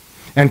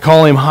and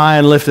call Him high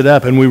and lifted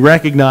up and we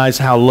recognize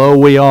how low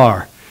we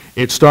are,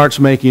 it starts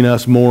making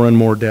us more and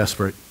more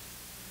desperate.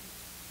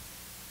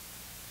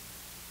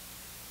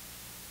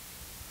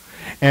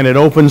 And it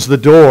opens the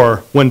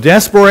door. When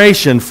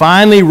desperation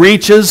finally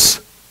reaches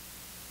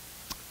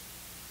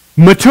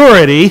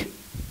maturity,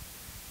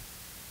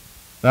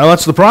 now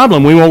that's the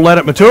problem. We won't let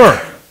it mature.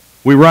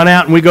 We run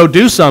out and we go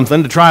do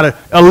something to try to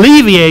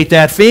alleviate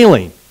that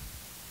feeling.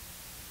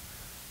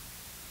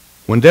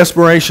 When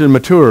desperation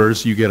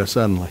matures, you get a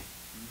suddenly.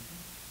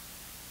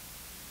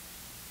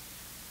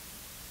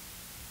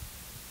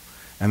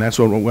 And that's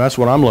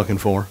what I'm looking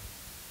for.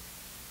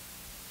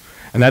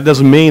 And that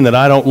doesn't mean that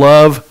I don't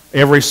love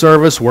every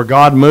service where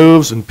God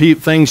moves and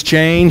things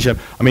change. I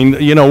mean,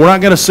 we're not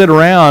going to sit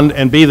around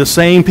and be the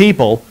same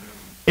people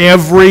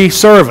every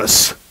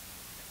service,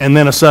 and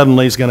then a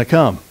suddenly is going to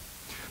come.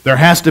 There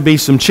has to be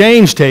some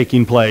change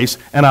taking place,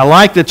 and I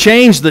like the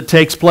change that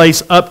takes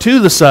place up to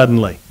the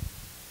suddenly.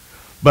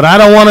 But I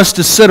don't want us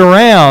to sit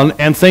around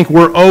and think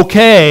we're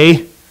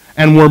okay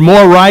and we're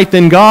more right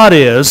than God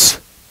is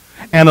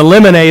and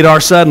eliminate our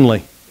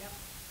suddenly.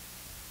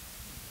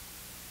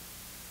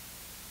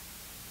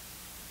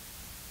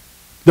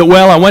 That,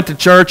 well, I went to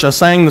church, I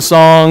sang the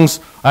songs,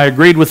 I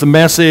agreed with the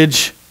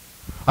message,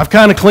 I've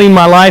kind of cleaned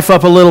my life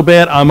up a little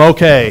bit, I'm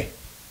okay.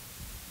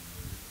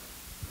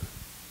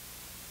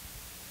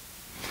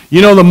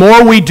 The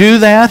more we do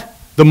that,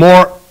 the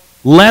more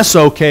less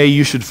okay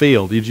you should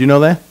feel. Did you know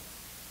that?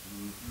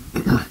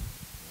 Do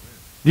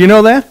you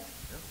know that?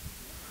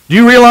 Do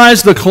you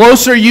realize the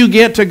closer you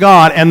get to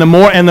God and the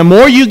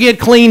more you get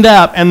cleaned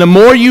up and the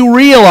more you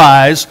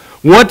realize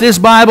what this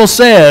Bible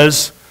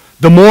says,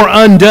 the more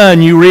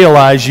undone you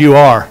realize you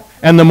are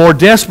and the more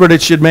desperate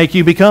it should make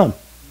you become.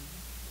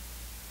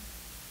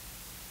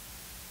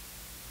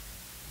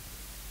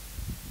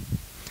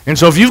 And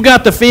so if you've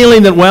got the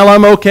feeling that, well,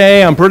 I'm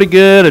okay, I'm pretty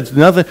good, it's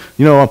nothing,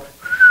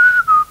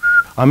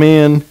 I'm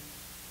in,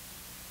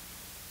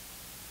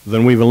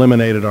 then we've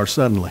eliminated our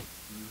suddenly.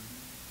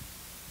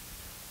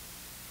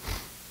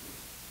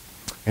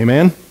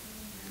 Amen?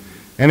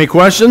 Any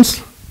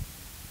questions?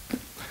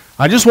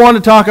 I just wanted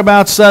to talk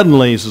about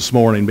suddenlies this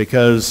morning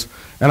because,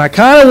 and I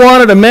kind of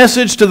wanted a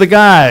message to the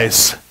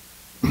guys.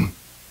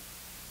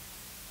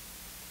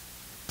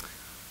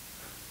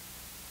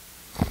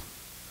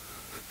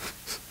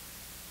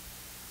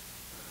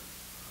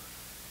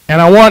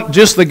 And I want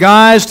just the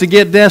guys to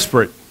get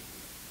desperate.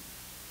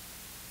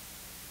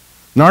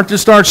 Not to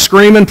start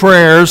screaming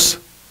prayers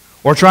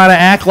or try to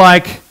act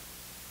like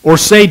or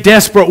say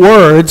desperate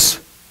words.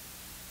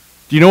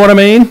 Do you know what I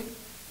mean?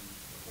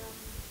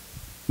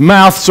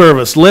 Mouth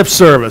service, lip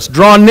service.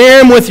 Draw near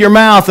him with your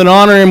mouth and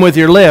honor him with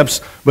your lips,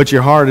 but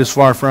your heart is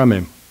far from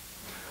him.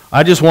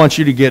 I just want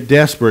you to get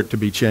desperate to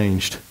be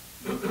changed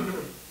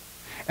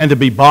and to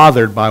be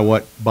bothered by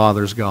what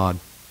bothers God.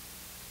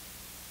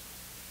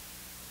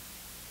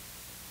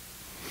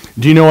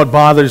 Do you know what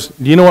bothers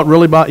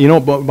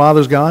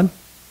God?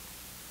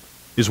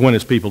 Is when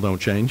his people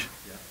don't change.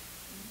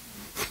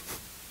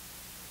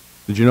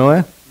 Did you know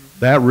that?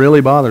 That really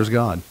bothers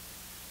God.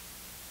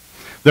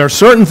 There are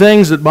certain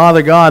things that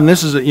bother God, and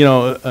this is,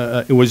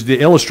 the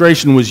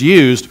illustration was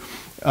used.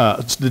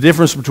 It's the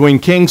difference between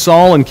King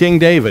Saul and King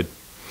David.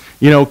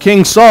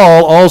 King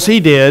Saul, all he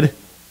did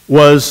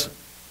was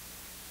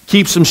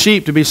keep some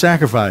sheep to be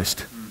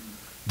sacrificed.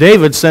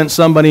 David sent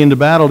somebody into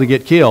battle to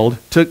get killed,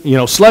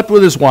 slept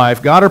with his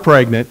wife, got her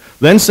pregnant,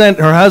 then sent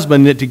her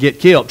husband to get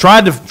killed.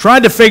 Tried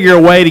to figure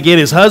a way to get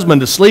his husband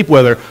to sleep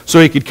with her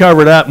so he could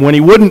cover it up. And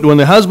when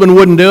the husband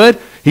wouldn't do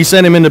it, he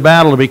sent him into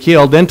battle to be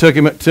killed, then took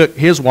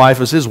his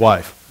wife as his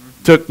wife.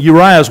 Took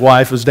Uriah's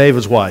wife as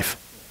David's wife.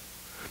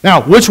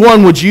 Now, which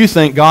one would you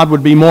think God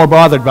would be more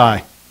bothered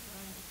by?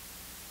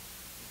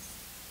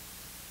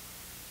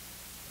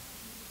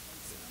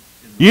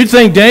 You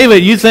think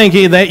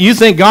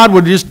God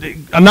would just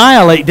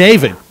annihilate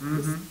David.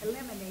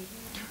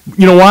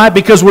 You know why?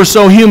 Because we're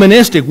so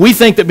humanistic. We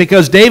think that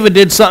because David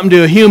did something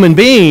to a human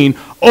being,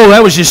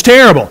 that was just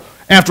terrible.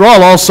 After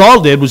all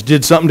Saul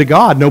did something to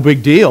God. No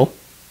big deal.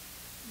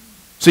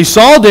 See,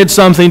 Saul did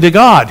something to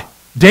God.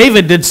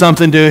 David did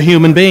something to a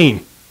human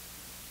being.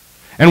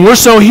 And we're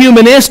so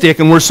humanistic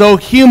and we're so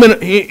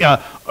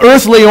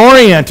earthly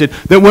oriented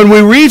that when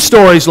we read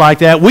stories like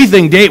that, we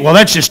think,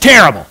 that's just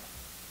terrible.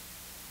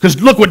 Because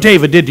look what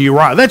David did to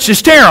Uriah. That's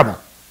just terrible.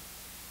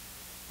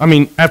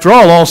 After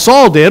all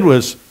Saul did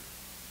was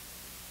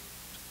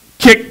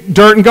kick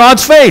dirt in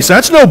God's face.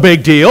 That's no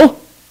big deal.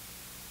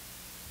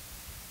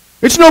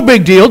 It's no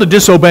big deal to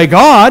disobey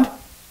God.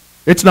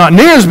 It's not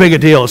near as big a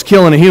deal as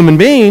killing a human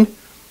being.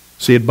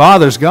 See, it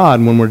bothers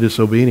God when we're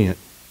disobedient.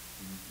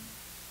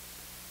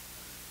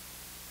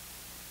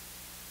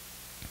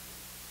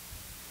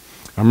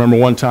 I remember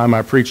one time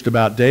I preached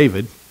about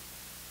David,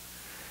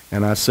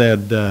 and I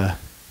said,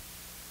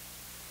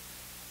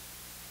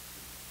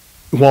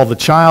 while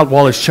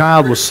his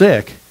child was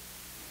sick,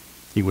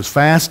 he was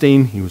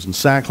fasting, he was in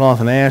sackcloth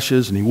and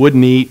ashes, and he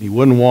wouldn't eat, he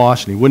wouldn't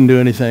wash, and he wouldn't do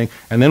anything.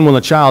 And then when the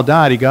child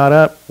died, he got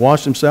up,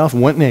 washed himself,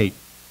 and went and ate.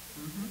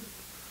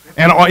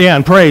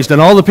 And praised.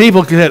 And all the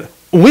people said,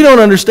 we don't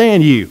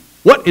understand you.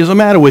 What is the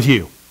matter with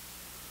you?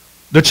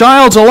 The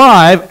child's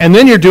alive, and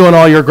then you're doing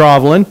all your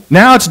groveling.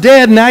 Now it's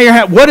dead, and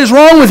now what is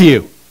wrong with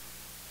you?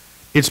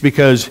 It's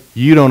because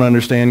you don't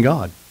understand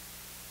God.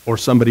 Or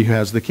somebody who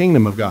has the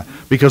kingdom of God.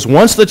 Because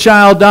once the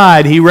child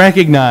died, he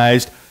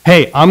recognized,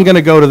 hey, I'm going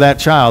to go to that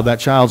child. That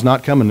child's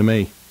not coming to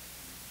me.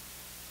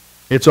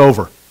 It's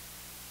over.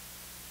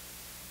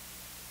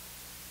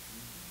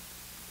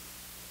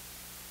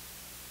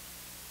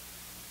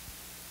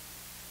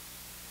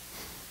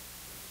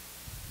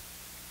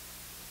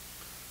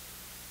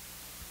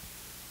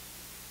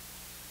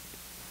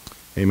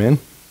 Amen?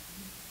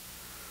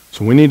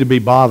 So we need to be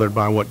bothered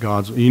by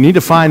you need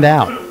to find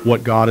out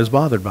what God is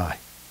bothered by.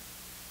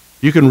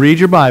 You can read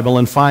your Bible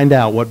and find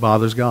out what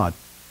bothers God.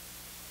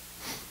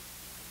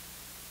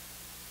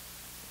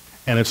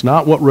 And it's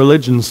not what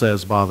religion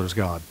says bothers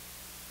God.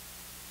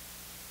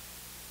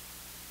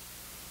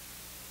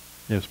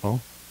 Yes, Paul?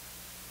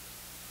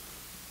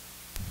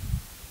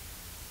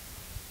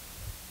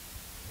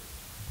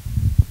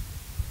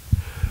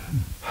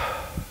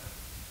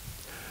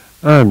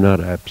 I'm not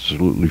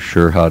absolutely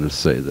sure how to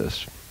say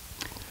this.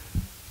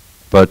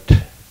 But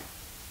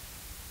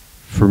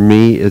for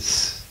me,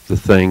 it's the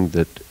thing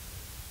that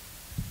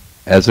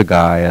as a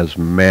guy, as a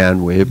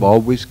man, we have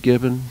always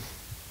given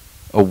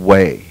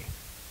away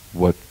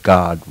what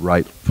God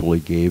rightfully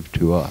gave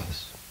to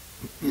us.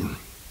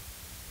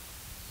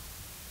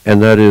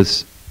 And that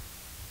is,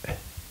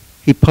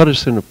 he put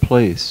us in a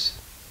place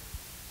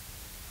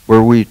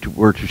where we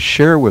were to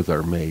share with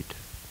our mate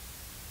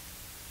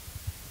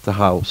the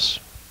house,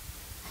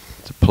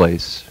 the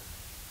place,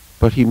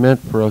 but he meant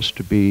for us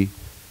to be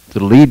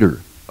the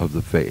leader of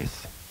the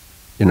faith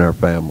in our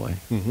family.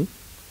 Mm-hmm.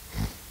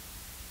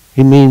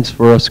 He means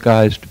for us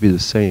guys to be the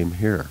same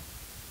here.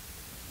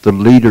 The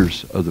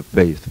leaders of the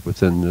faith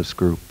within this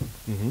group,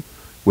 Mm-hmm.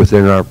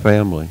 within our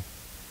family.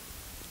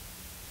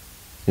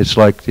 It's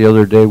like the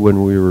other day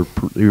when we were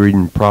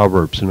reading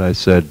Proverbs and I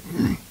said,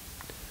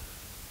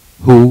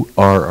 who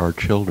are our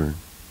children?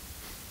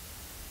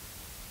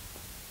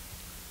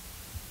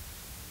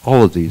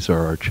 All of these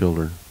are our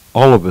children.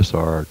 All of us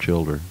are our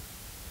children.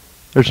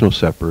 There's no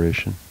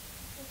separation.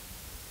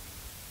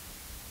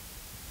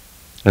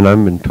 And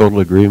I'm in total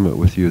agreement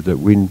with you that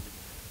we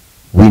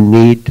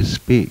need to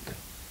speak.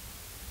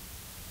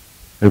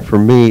 And for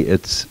me,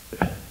 it's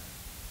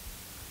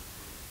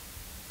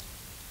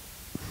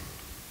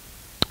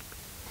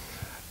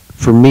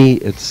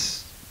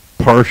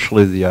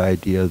partially the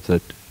idea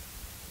that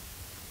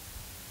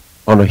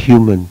on a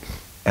human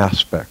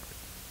aspect.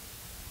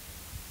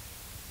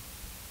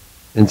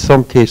 In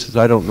some cases,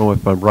 I don't know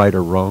if I'm right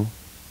or wrong,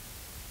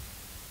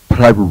 but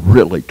I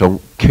really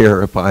don't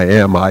care if I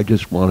am. I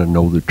just want to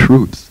know the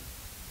truth.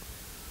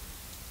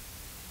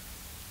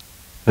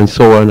 And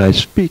so when I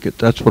speak it,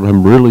 that's what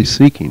I'm really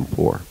seeking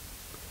for,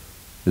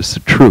 is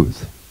the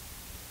truth.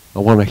 I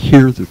want to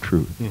hear the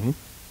truth. Mm-hmm.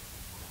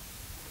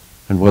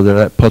 And whether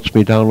that puts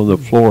me down on the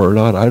floor or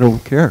not, I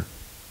don't care.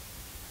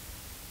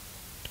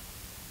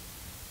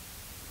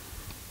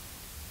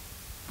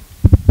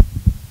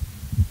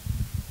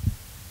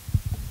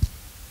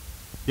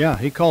 Yeah,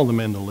 he called the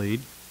men to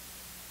lead.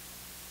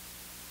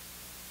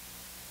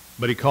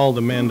 But he called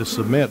the men to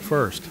submit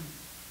first.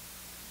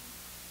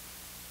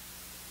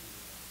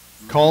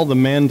 Called the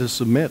men to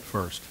submit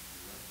first.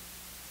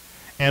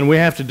 And we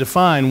have to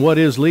define what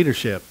is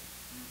leadership.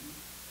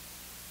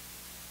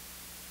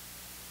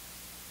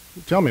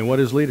 Tell me,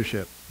 what is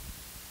leadership?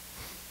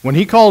 When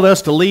he called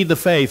us to lead the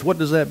faith, what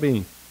does that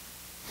mean?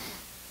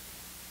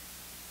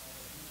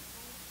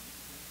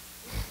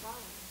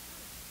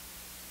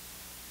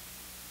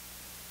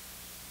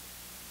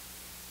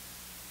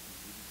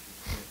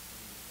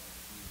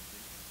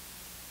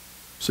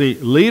 See,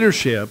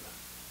 leadership,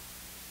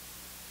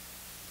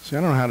 I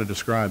don't know how to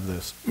describe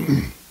this.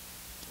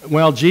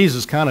 Well,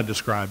 Jesus kind of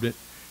described it.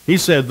 He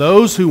said,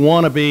 those who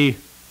want to be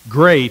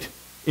great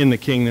in the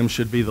kingdom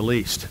should be the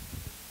least.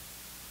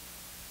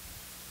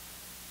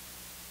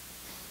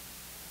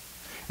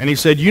 And he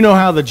said, you know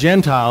how the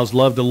Gentiles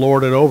love to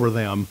lord it over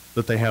them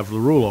that they have the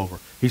rule over.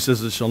 He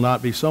says, it shall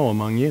not be so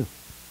among you.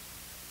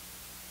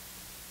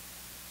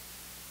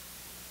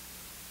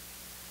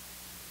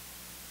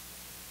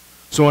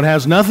 So it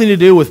has nothing to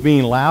do with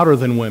being louder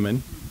than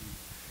women.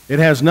 It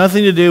has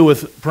nothing to do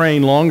with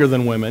praying longer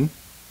than women,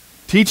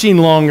 teaching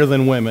longer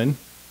than women,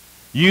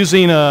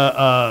 using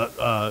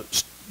a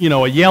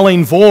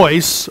yelling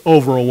voice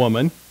over a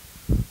woman.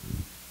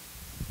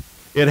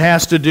 It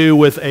has to do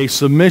with a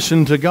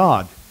submission to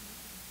God.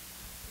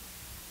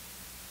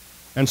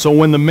 And so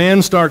when the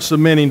men start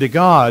submitting to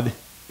God,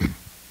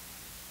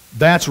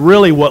 that's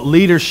really what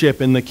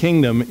leadership in the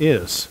kingdom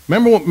is.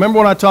 Remember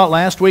what I taught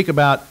last week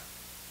about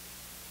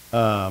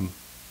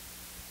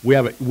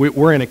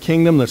we're in a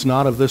kingdom that's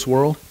not of this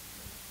world?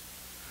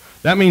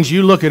 That means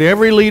you look at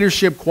every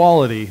leadership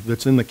quality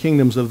that's in the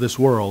kingdoms of this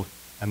world,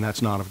 and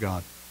that's not of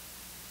God.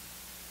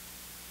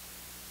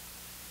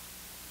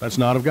 That's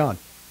not of God.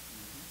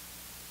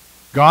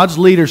 God's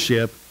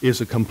leadership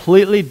is a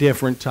completely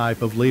different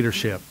type of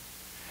leadership.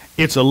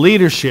 It's a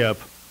leadership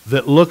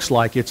that looks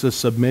like it's a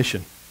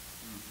submission.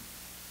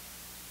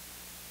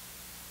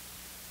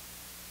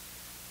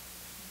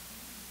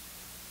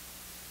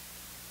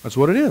 That's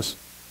what it is.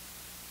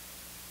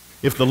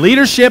 If the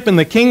leadership in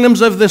the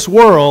kingdoms of this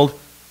world,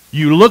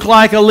 you look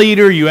like a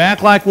leader, you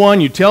act like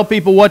one, you tell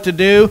people what to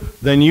do,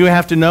 then you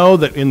have to know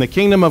that in the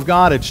kingdom of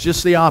God, it's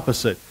just the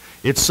opposite.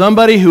 It's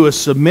somebody who is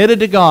submitted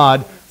to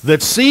God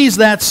that sees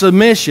that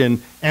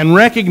submission and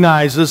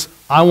recognizes,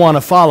 I want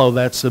to follow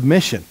that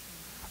submission.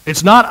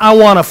 It's not, I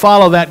want to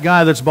follow that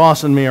guy that's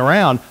bossing me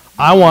around.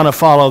 I want to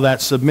follow that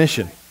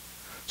submission.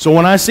 So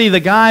when I see the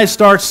guys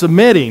start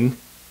submitting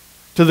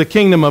to the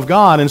kingdom of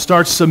God and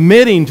start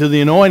submitting to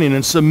the anointing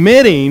and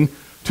submitting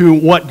to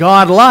what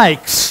God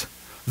likes,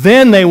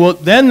 then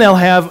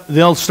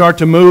they'll start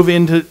to move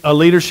into a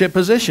leadership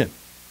position.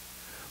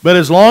 But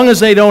as long as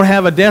they don't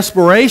have a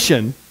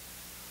desperation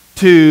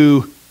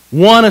to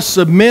want to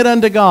submit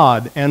unto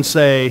God and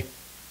say,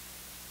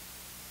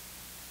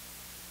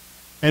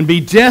 and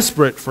be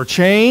desperate for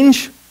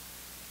change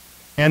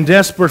and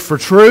desperate for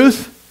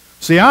truth.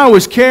 See, I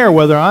always care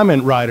whether I'm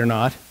in right or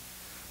not,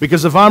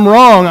 because if I'm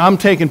wrong, I'm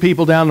taking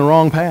people down the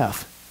wrong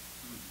path.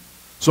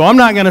 So I'm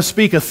not going to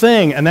speak a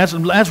thing, and that's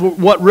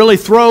what really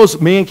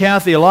throws me and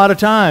Kathy a lot of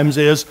times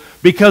is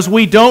because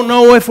we don't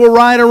know if we're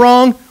right or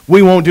wrong,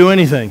 we won't do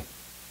anything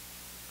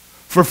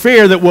for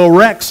fear that we'll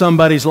wreck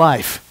somebody's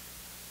life.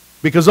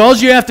 Because all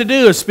you have to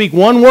do is speak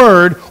one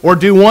word or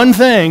do one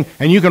thing,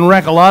 and you can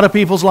wreck a lot of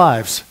people's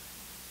lives.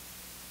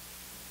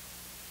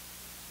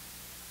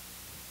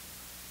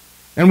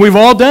 And we've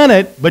all done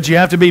it, but you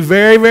have to be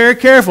very, very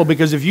careful,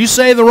 because if you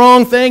say the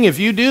wrong thing, if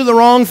you do the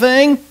wrong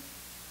thing,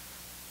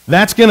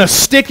 that's going to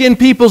stick in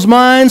people's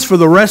minds for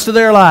the rest of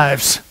their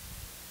lives.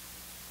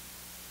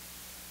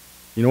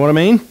 You know what I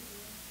mean?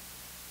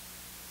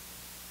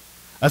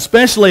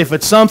 Especially if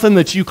it's something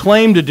that you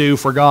claim to do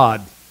for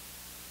God.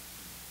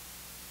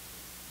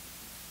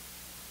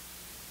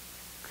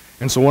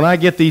 And so when I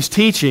get these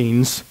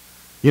teachings,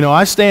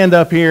 I stand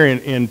up here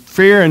in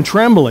fear and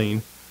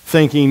trembling,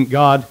 thinking,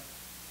 God,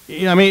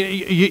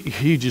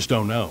 you just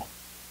don't know.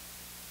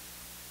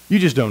 You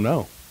just don't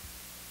know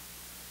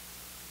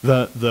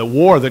the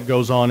war that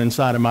goes on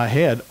inside of my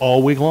head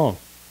all week long.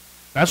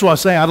 That's why I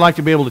say I'd like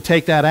to be able to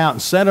take that out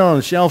and set it on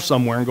a shelf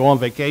somewhere and go on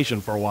vacation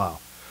for a while.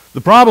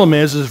 The problem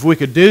is if we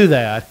could do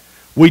that,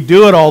 we'd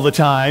do it all the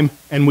time,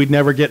 and we'd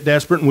never get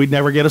desperate, and we'd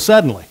never get a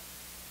suddenly.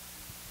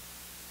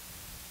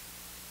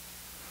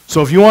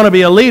 So if you want to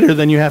be a leader,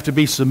 then you have to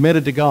be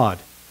submitted to God.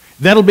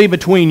 That'll be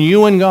between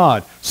you and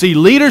God. See,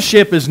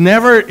 leadership is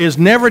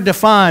never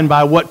defined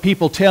by what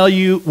people tell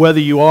you, whether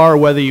you are or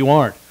whether you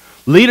aren't.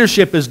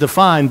 Leadership is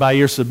defined by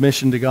your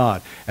submission to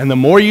God. And the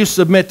more you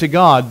submit to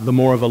God, the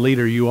more of a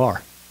leader you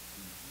are.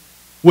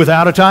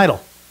 Without a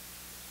title.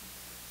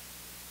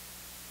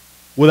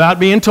 Without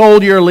being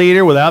told you're a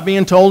leader, without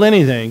being told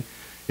anything,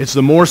 it's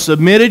the more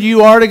submitted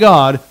you are to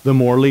God, the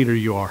more leader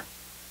you are.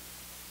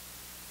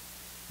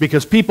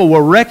 Because people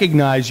will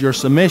recognize your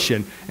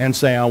submission and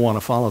say, I want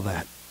to follow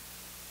that.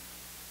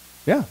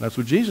 Yeah, that's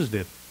what Jesus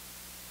did.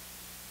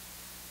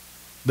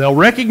 They'll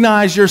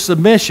recognize your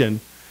submission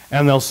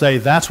and they'll say,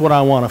 that's what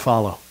I want to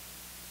follow.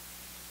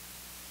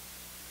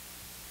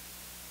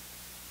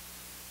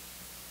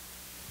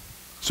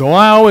 So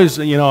I always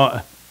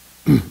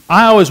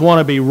want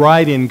to be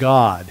right in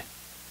God.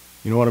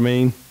 You know what I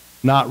mean?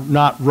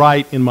 Not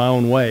right in my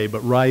own way, but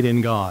right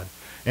in God.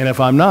 And if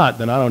I'm not,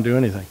 then I don't do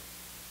anything.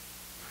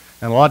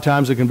 And a lot of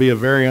times it can be a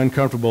very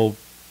uncomfortable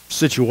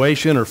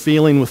situation or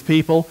feeling with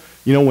people,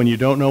 when you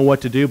don't know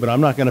what to do, but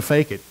I'm not going to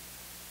fake it.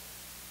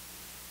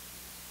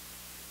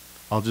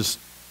 I'll just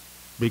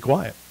be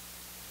quiet.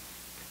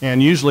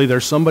 And usually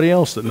there's somebody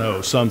else that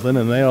knows something,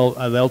 and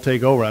they'll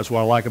take over. That's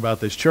what I like about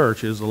this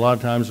church, is a lot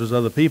of times there's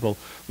other people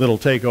that'll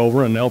take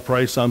over, and they'll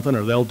pray something,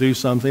 or they'll do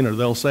something, or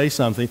they'll say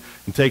something,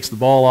 and takes the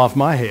ball off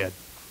my head.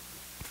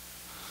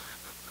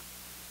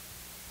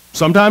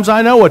 Sometimes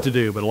I know what to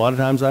do, but a lot of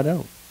times I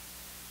don't.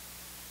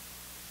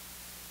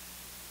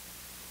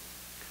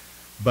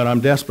 But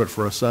I'm desperate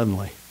for a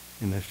suddenly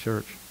in this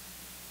church.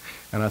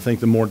 And I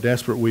think the more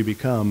desperate we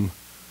become,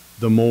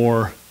 the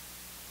more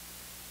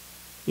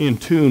in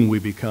tune we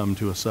become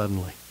to a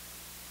suddenly.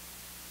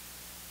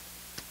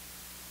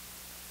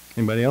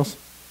 Anybody else?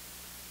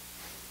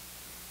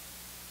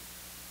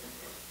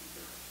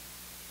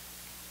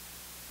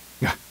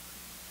 Yeah.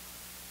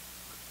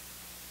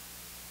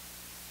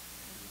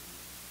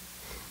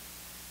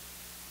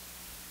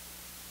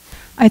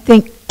 I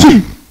think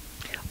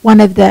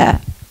one of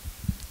the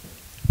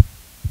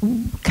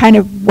kind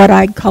of what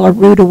I'd call a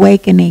rude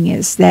awakening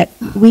is that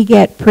we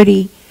get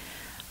pretty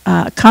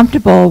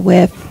comfortable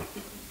with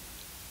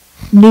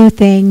new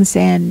things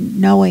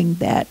and knowing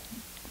that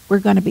we're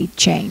going to be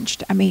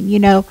changed. I mean,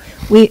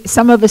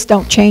 some of us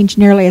don't change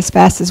nearly as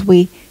fast as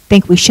we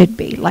think we should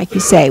be, like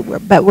you say.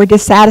 But we're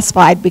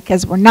dissatisfied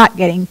because we're not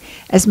getting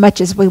as much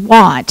as we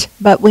want,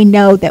 but we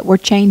know that we're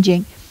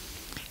changing.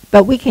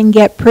 But we can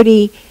get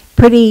pretty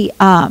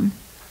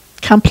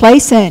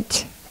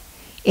complacent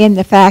in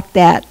the fact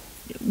that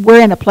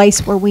we're in a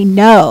place where we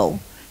know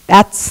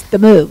that's the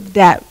move,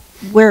 that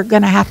we're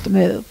going to have to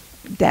move,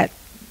 that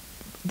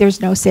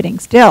there's no sitting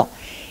still.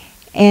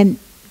 And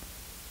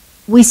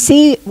we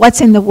see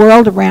what's in the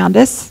world around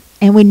us,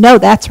 and we know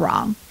that's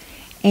wrong.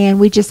 And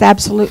we just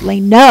absolutely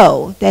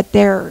know that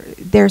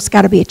there's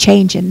got to be a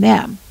change in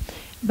them.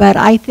 But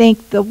I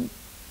think the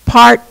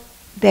part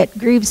that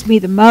grieves me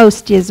the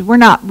most is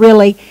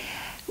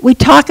we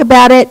talk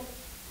about it,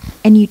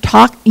 and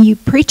you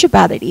preach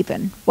about it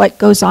even, what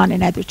goes on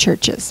in other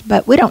churches,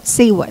 but we don't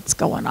see what's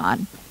going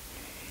on.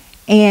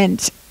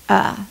 And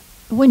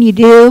when you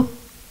do,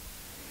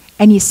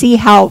 and you see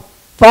how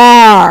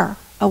far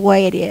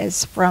away it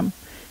is from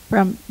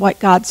what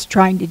God's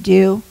trying to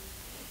do,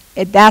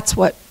 that's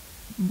what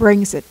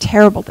brings a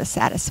terrible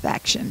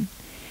dissatisfaction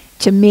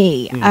to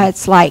me.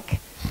 It's like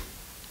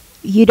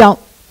you don't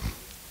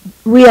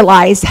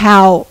realize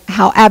how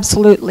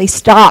absolutely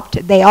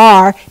stopped they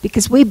are,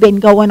 because we've been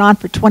going on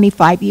for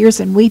 25 years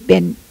and we've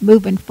been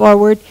moving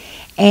forward,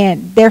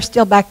 and they're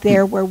still back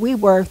there where we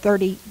were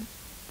 30,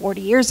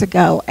 40 years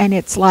ago. And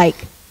it's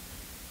like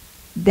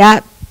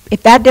that.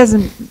 If that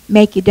doesn't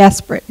make you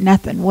desperate,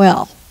 nothing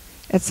will.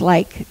 It's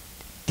like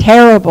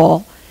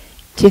terrible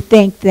to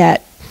think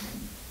that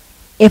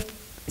if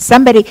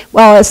somebody,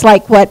 it's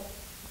like what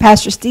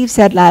Pastor Steve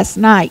said last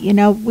night,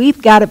 we've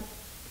got to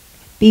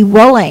be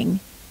willing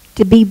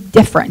to be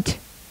different.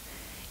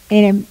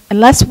 And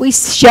unless we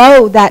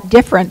show that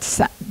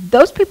difference,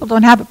 those people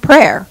don't have a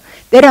prayer.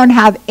 They don't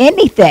have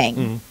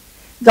anything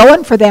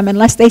going for them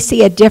unless they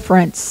see a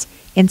difference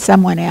in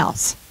someone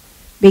else.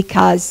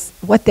 because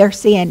what they're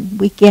seeing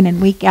week in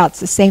and week out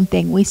is the same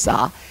thing we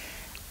saw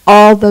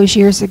all those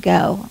years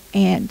ago.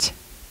 And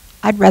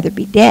I'd rather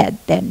be dead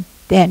than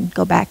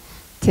go back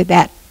to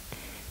that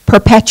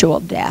perpetual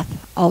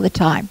death all the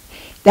time.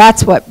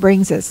 That's what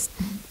brings us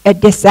a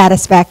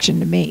dissatisfaction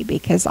to me,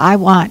 because I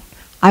want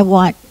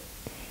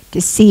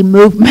to see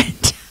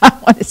movement. I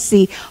want to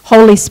see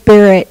Holy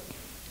Spirit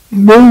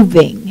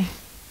moving.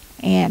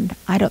 And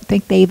I don't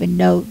think they even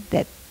know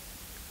that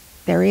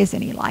there is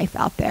any life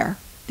out there.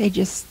 They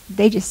just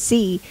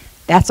see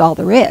that's all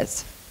there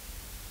is.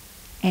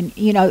 And,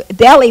 you know,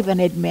 they'll even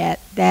admit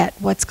that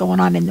what's going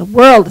on in the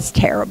world is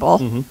terrible,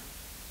 Mm-hmm.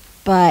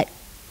 but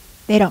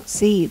they don't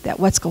see that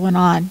what's going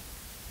on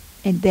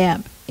in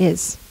them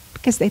is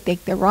because they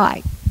think they're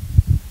right.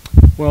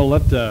 Well,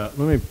 let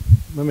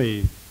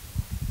me,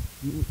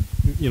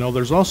 you know,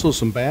 there's also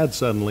some bad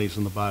suddenlies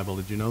in the Bible.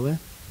 Did you know that?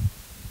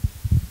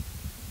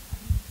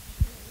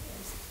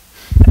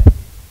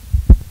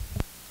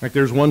 Like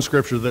there's one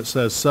scripture that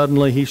says,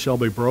 suddenly he shall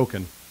be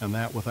broken, and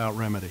that without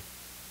remedy.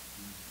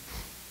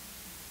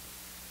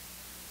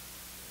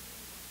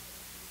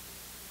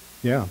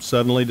 Yeah,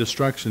 suddenly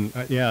destruction.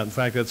 Yeah, in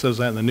fact, that says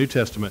that in the New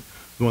Testament.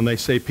 When they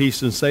say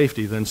peace and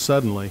safety, then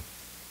suddenly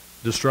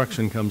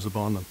destruction comes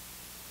upon them.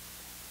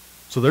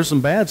 So there's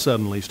some bad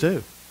suddenlies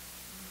too.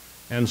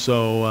 And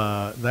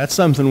so that's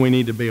something we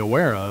need to be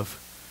aware of.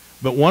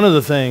 But one of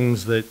the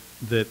things that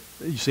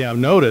you see I've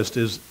noticed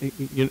is,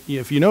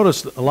 if you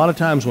notice, a lot of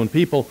times when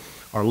people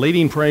are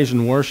leading praise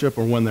and worship,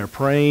 or when they're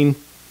praying,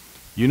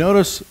 you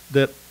notice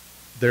that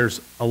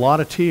there's a lot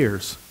of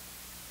tears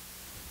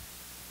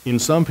in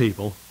some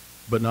people,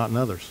 but not in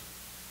others.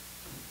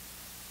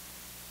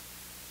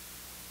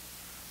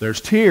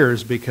 There's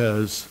tears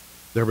because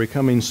they're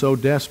becoming so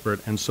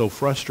desperate and so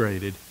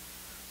frustrated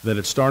that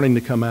it's starting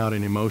to come out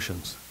in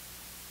emotions.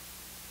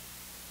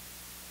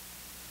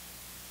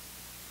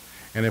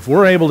 And if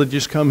we're able to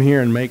just come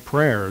here and make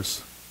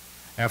prayers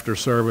after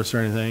service or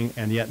anything,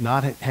 and yet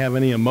not have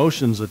any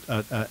emotions,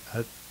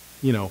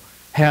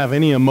 have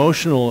any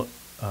emotional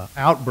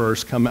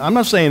outbursts come, I'm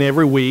not saying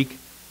every week.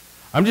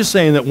 I'm just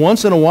saying that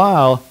once in a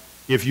while,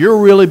 if you're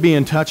really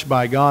being touched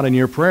by God in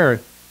your prayer,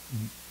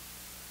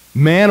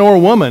 man or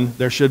woman,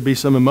 there should be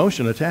some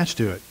emotion attached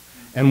to it.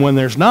 And when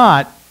there's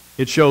not,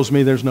 it shows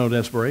me there's no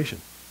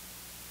desperation.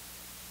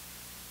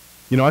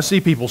 You know, I see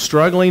people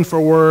struggling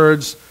for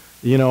words.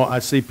 You know, I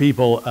see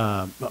people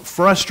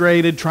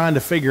frustrated, trying to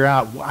figure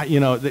out, you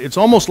know, it's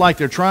almost like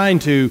they're trying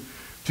to,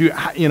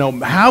 you know,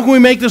 how can we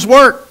make this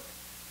work?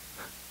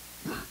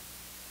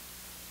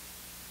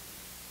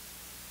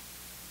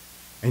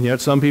 And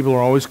yet some people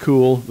are always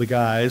cool, the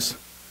guys,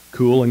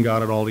 cool and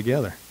got it all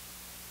together.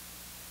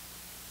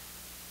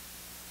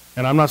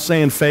 And I'm not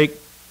saying fake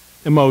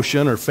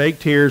emotion or fake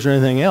tears or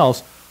anything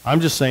else.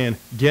 I'm just saying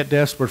get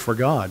desperate for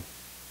God.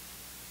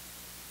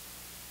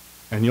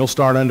 And you'll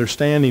start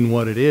understanding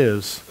what it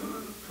is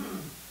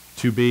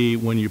to be,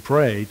 when you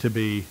pray,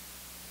 to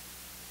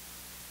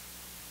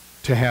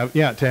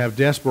have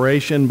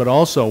desperation, but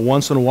also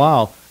once in a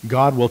while,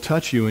 God will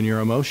touch you in your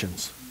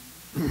emotions.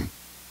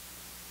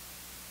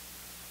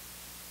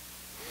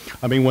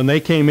 I mean, when they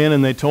came in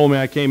and they told me,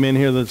 I came in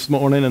here this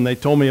morning and they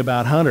told me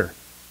about Hunter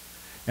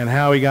and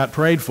how he got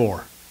prayed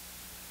for,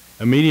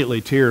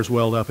 immediately tears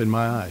welled up in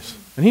my eyes.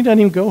 And he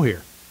doesn't even go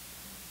here.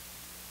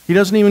 He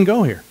doesn't even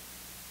go here.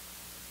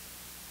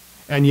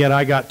 And yet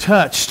I got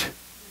touched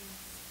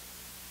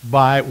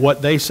by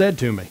what they said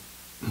to me.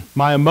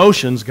 My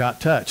emotions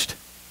got touched.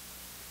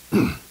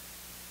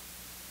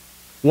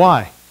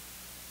 Why?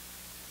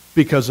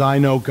 Because I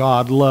know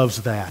God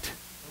loves that.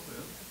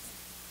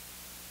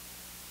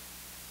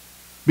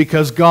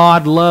 Because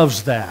God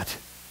loves that.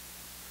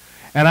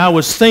 And I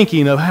was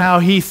thinking of how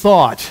he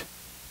thought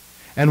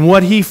and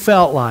what he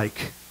felt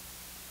like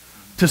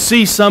to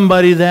see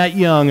somebody that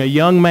young, a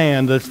young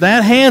man that's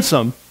that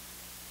handsome,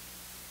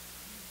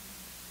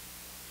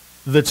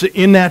 that's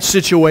in that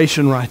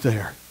situation right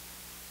there.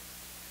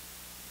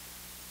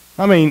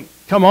 I mean,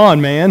 come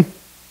on, man.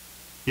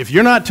 If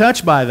you're not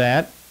touched by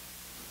that,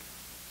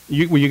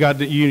 you're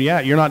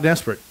not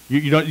desperate.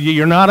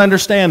 You're not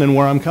understanding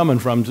where I'm coming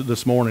from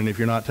this morning if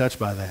you're not touched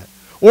by that.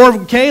 Or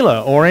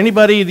Kayla, or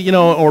anybody, you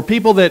know, or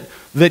people that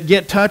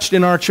get touched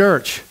in our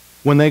church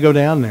when they go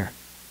down there.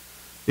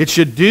 It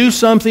should do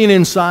something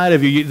inside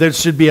of you. There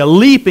should be a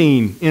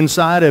leaping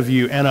inside of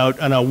you and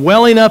a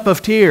welling up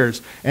of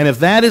tears. And if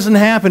that isn't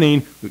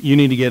happening, you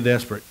need to get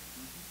desperate.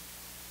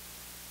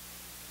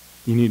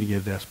 You need to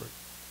get desperate.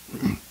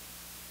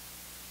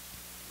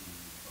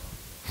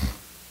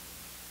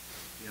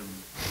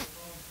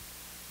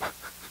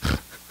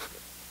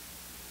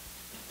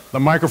 The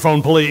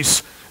microphone,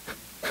 please.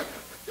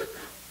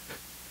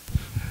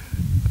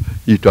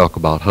 You talk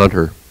about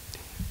Hunter,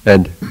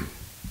 and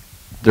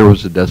there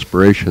was a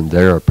desperation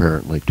there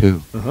apparently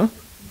too. Uh-huh.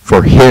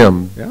 For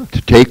him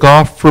to take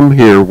off from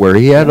here where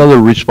he had other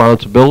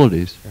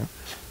responsibilities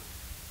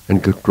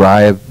and go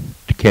drive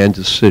to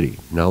Kansas City.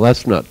 Now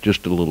that's not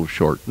just a little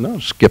short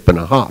skip and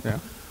a hop. Yeah.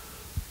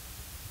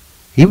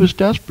 He was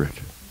desperate.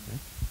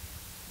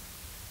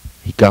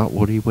 He got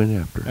what he went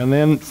after. And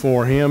then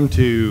for him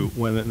to,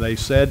 when they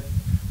said,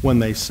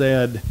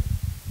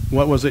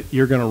 what was it,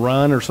 you're going to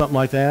run or something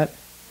like that?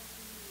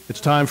 It's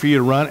time for you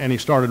to run, and he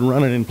started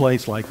running in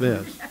place like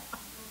this.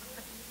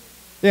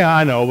 Yeah,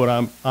 I know,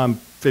 but I'm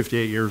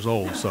 58 years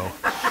old, so.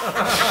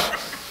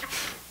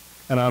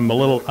 And I'm a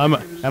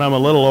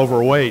little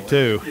overweight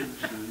too.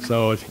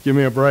 So give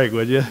me a break,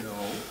 would you?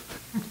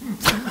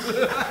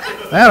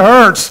 That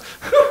hurts.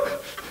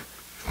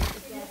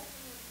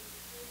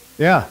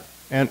 Yeah.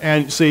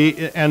 And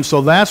see, and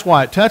so that's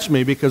why it touched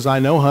me, because I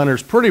know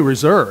Hunter's pretty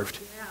reserved.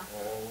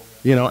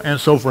 You know, and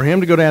so for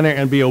him to go down there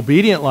and be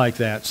obedient like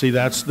that,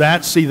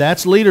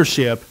 that's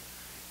leadership.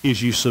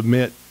 Is you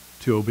submit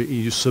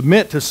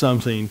to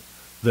something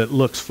that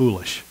looks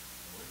foolish.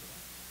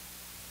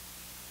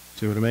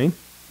 See what I mean?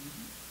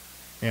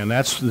 And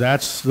that's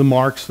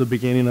the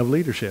beginning of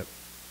leadership,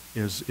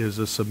 is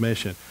a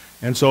submission.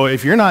 And so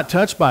if you're not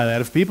touched by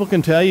that, if people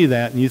can tell you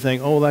that and you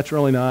think, oh, that's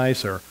really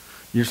nice, or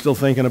you're still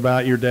thinking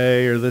about your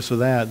day or this or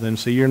that, then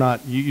see, you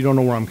don't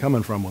know where I'm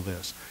coming from with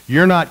this.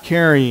 You're not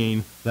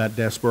carrying that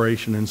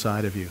desperation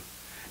inside of you.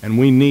 And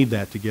we need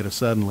that to get a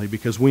suddenly,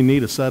 because we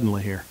need a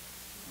suddenly here.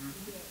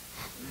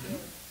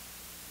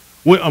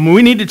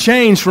 We need to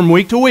change from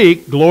week to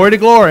week, glory to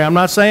glory. I'm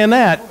not saying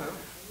that,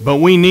 but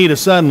we need a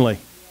suddenly.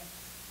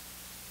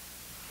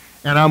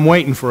 And I'm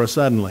waiting for a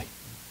suddenly.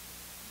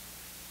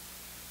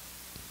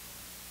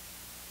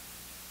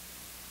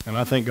 And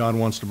I think God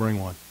wants to bring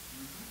one.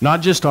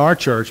 Not just to our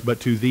church, but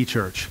to the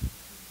church.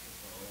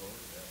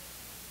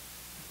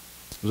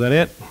 Was that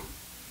it?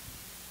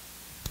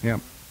 Yeah.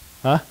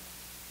 Huh?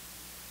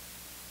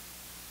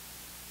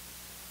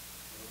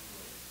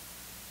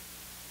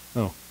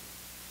 Oh.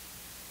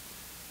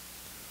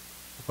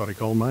 I thought he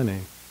called my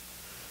name.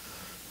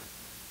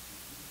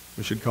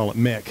 We should call it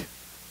Mick.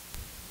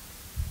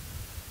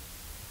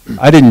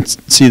 I didn't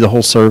see the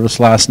whole service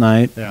last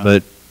night,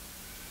 but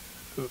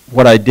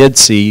what I did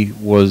see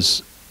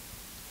was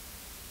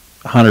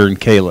Hunter and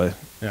Kayla.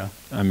 Yeah.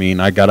 I mean,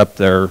 I got up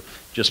there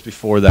just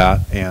before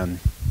that, and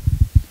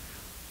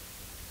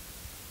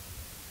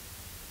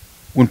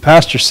when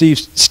Pastor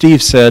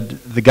Steve said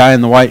the guy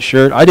in the white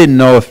shirt, I didn't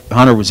know if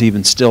Hunter was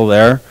even still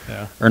there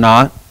or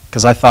not,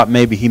 because I thought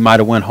maybe he might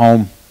have went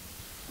home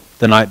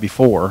the night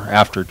before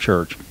after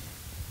church.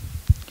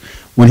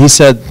 When he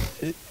said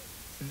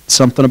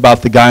something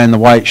about the guy in the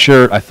white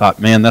shirt, I thought,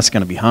 man, that's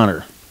going to be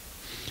Hunter.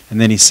 And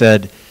then he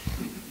said,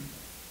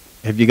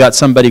 have you got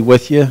somebody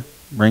with you?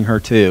 Bring her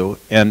too.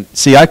 And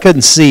see, I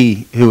couldn't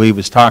see who he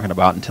was talking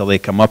about until they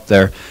come up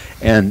there.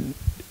 And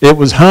it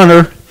was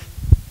Hunter.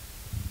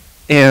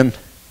 And,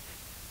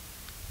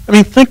 I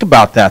mean, think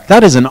about that.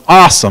 That is an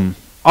awesome,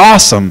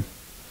 awesome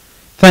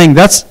thing.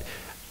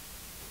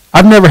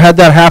 I've never had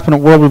that happen at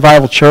World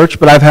Revival Church,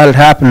 but I've had it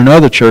happen in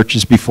other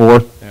churches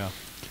before. Yeah.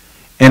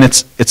 And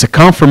it's a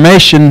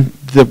confirmation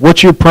that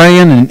what you're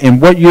praying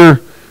and what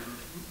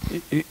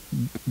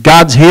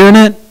God's hearing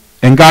it,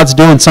 and God's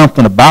doing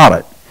something about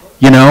it,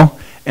 you know?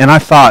 And I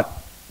thought,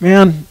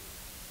 man,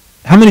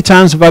 how many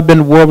times have I been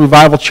to World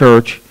Revival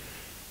Church,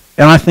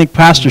 and I think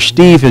Pastor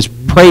Steve has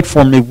prayed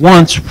for me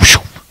once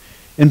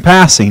in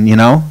passing, you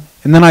know?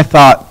 And then I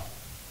thought,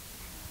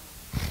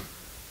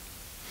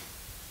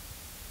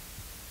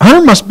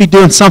 Hunter must be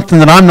doing something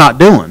that I'm not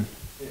doing,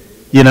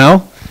 you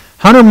know?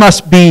 Hunter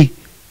must be,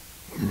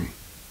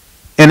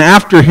 and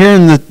after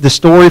hearing the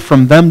story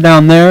from them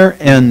down there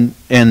and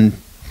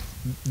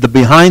the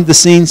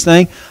behind-the-scenes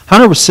thing,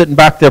 Hunter was sitting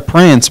back there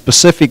praying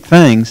specific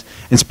things,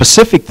 and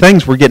specific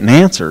things were getting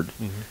answered,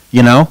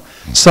 you know?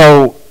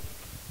 So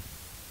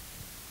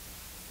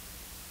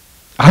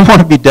I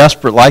want to be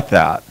desperate like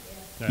that,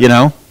 you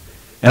know?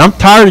 And I'm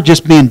tired of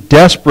just being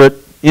desperate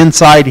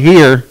inside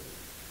here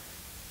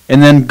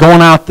and then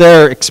going out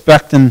there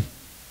expecting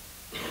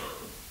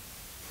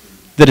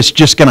that it's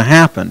just going to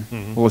happen.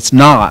 Well, it's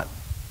not,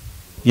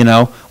 you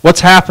know? What's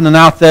happening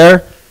out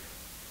there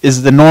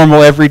is the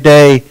normal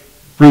everyday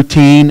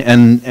routine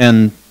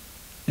and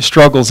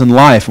struggles in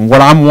life. And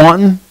what I'm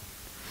wanting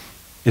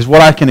is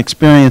what I can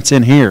experience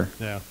in here.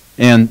 Yeah.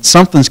 And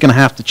something's going to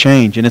have to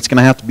change, and it's going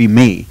to have to be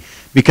me,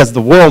 because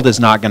the world is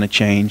not going to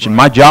change, and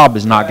my job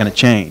is not going to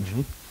change.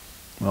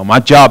 Well, my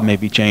job may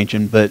be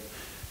changing, but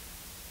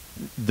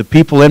the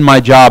people in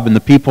my job and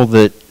the people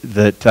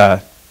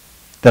that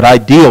I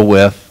deal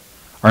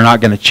with are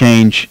not going to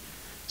change,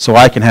 so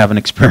I can have an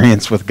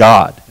experience with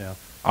God. Yeah.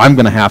 I'm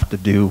going to have to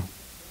do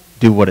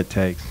what it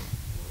takes.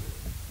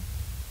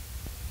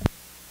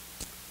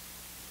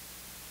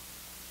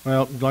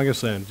 Well, like I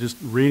said, just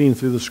reading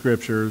through the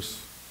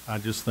scriptures, I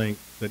just think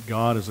that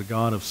God is a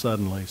God of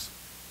suddenlies.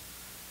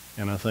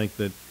 And I think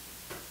that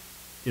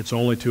it's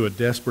only to a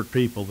desperate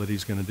people that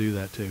he's going to do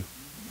that to.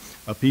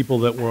 A people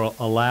that will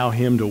allow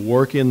him to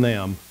work in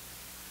them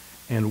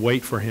and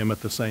wait for him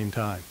at the same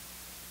time.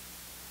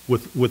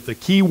 With the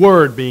key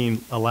word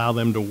being allow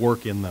them to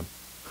work in them.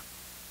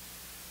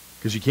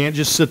 Because you can't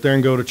just sit there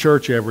and go to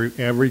church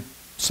every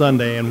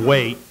Sunday and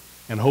wait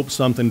and hope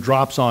something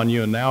drops on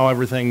you and now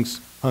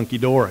everything's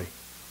hunky-dory.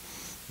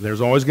 There's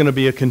always going to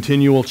be a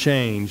continual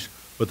change,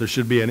 but there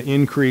should be an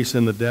increase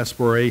in the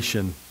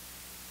desperation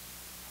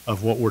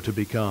of what we're to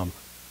become.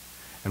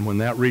 And when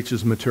that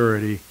reaches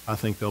maturity, I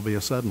think there'll be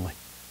a suddenly.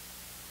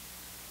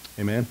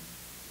 Amen?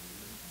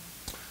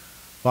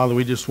 Father,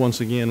 we just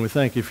once again, we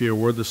thank you for your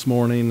word this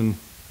morning. And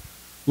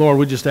Lord,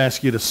 we just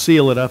ask you to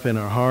seal it up in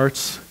our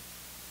hearts.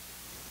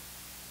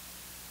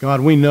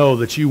 God, we know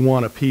that you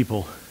want a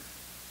people,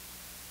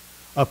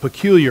 a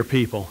peculiar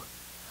people,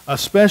 a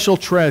special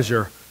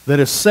treasure that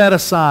is set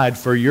aside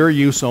for your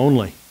use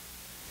only.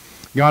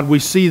 God, we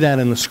see that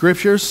in the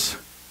Scriptures.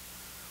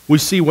 We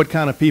see what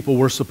kind of people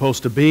we're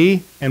supposed to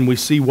be, and we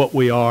see what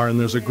we are, and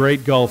there's a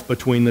great gulf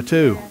between the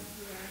two.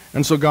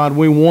 And so, God,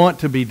 we want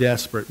to be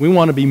desperate. We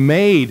want to be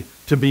made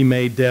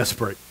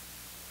desperate.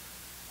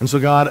 And so,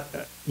 God,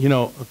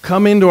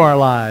 come into our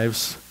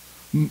lives,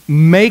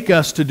 make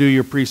us to do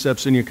your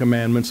precepts and your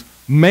commandments,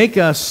 make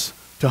us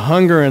to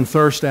hunger and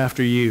thirst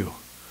after you,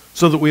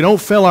 so that we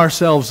don't fill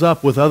ourselves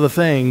up with other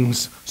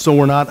things so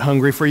we're not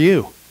hungry for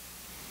you.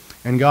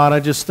 And God, I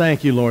just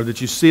thank you, Lord,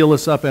 that you seal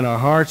us up in our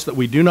hearts, that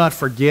we do not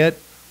forget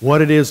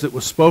what it is that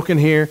was spoken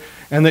here,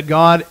 and that,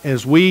 God,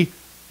 as we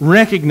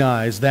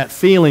recognize that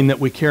feeling that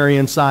we carry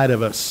inside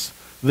of us,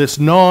 this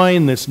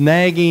gnawing, this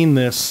nagging,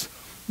 this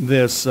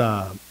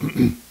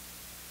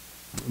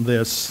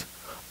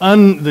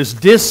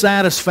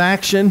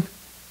dissatisfaction,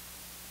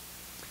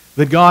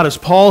 that God, as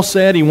Paul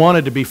said, he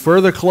wanted to be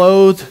further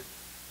clothed.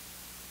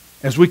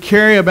 As we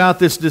carry about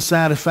this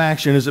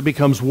dissatisfaction, as it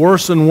becomes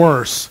worse and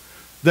worse,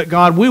 that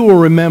God, we will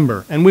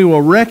remember and we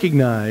will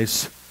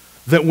recognize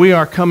that we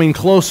are coming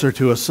closer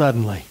to a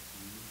suddenly.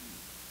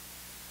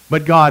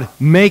 But God,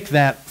 make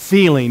that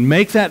feeling,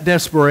 make that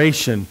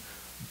desperation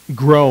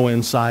grow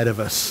inside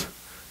of us.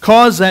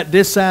 Cause that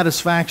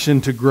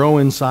dissatisfaction to grow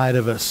inside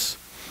of us.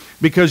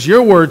 Because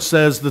your word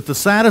says that the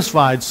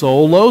satisfied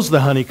soul loathes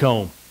the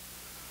honeycomb,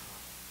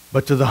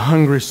 but to the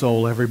hungry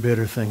soul every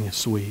bitter thing is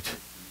sweet.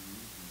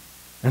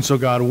 And so,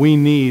 God, we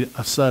need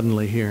a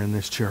suddenly here in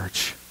this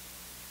church.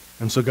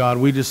 And so, God,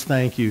 we just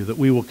thank you that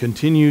we will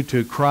continue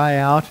to cry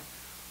out.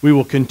 We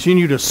will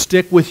continue to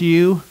stick with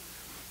you,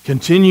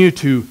 continue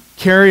to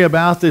carry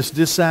about this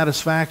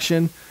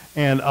dissatisfaction,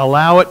 and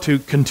allow it to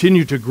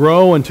continue to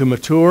grow and to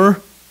mature,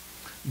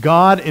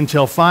 God,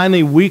 until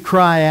finally we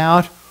cry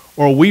out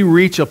or we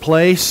reach a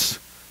place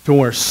to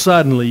where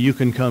suddenly you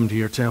can come to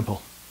your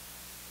temple.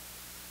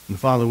 And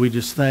Father, we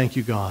just thank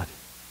you, God.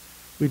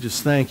 We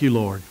just thank you,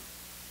 Lord.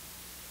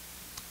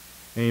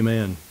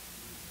 Amen.